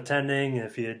nervous about attending,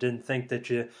 if you didn't think that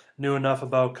you knew enough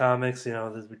about comics, we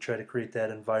try to create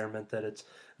that environment that it's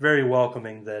very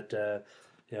welcoming, that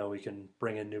we can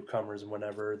bring in newcomers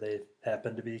whenever they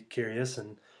happen to be curious.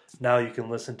 And now you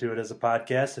can listen to it as a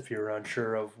podcast if you're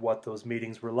unsure of what those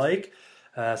meetings were like.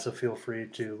 So feel free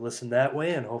to listen that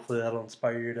way, and hopefully that'll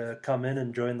inspire you to come in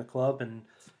and join the club and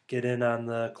get in on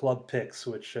the club picks,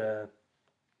 which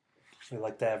we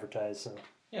like to advertise. So.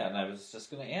 Yeah, and I was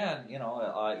just going to add,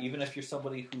 even if you're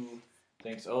somebody who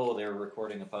thinks, they're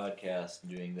recording a podcast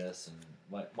and doing this and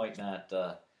might not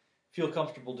feel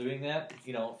comfortable doing that,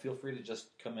 feel free to just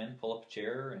come in, pull up a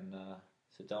chair, and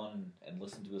sit down and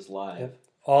listen to us live. Yep.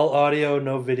 All audio,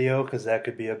 no video, because that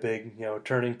could be a big,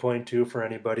 turning point too for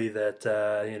anybody that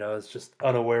is just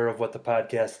unaware of what the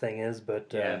podcast thing is.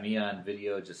 But me on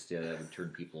video just would turn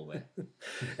people away.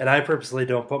 And I purposely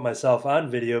don't put myself on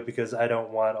video because I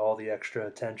don't want all the extra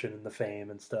attention and the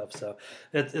fame and stuff. So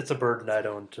it's a burden I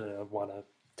don't want to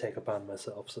take upon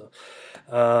myself. So,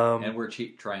 and we're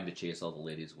trying to chase all the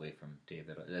ladies away from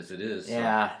David as it is.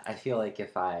 Yeah, so. I feel like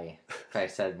if I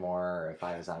said more, or if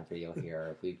I was on video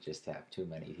here, we'd just have too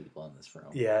many people in this room.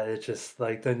 Yeah, it's just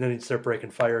like then you start breaking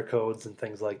fire codes and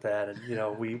things like that,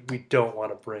 and we don't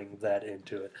want to bring that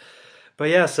into it. But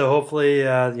yeah, so hopefully,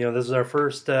 this is our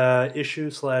first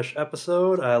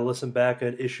issue/episode. Listen back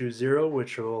at issue 0,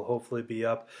 which will hopefully be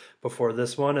up before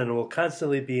this one, and it will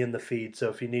constantly be in the feed. So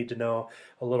if you need to know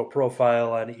a little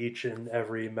profile on each and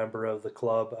every member of the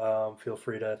club, feel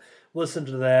free to listen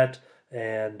to that.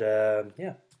 And I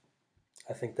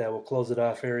think that will close it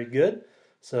off very good.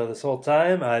 So this whole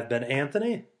time, I've been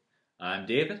Anthony. I'm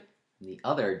David. The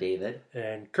other David.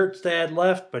 And Kurt's dad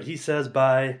left, but he says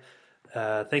bye.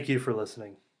 Thank you for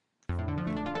listening.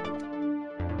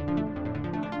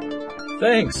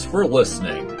 Thanks for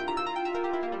listening.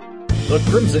 The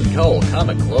Crimson Cowl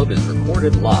Comic Club is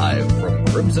recorded live from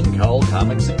Crimson Cowl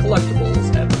Comics and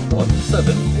Collectibles at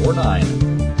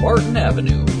 1749 Martin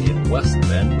Avenue in West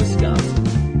Bend, Wisconsin.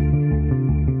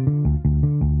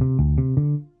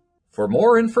 For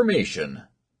more information,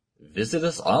 visit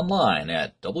us online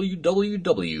at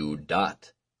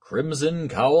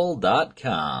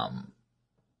www.crimsoncowl.com.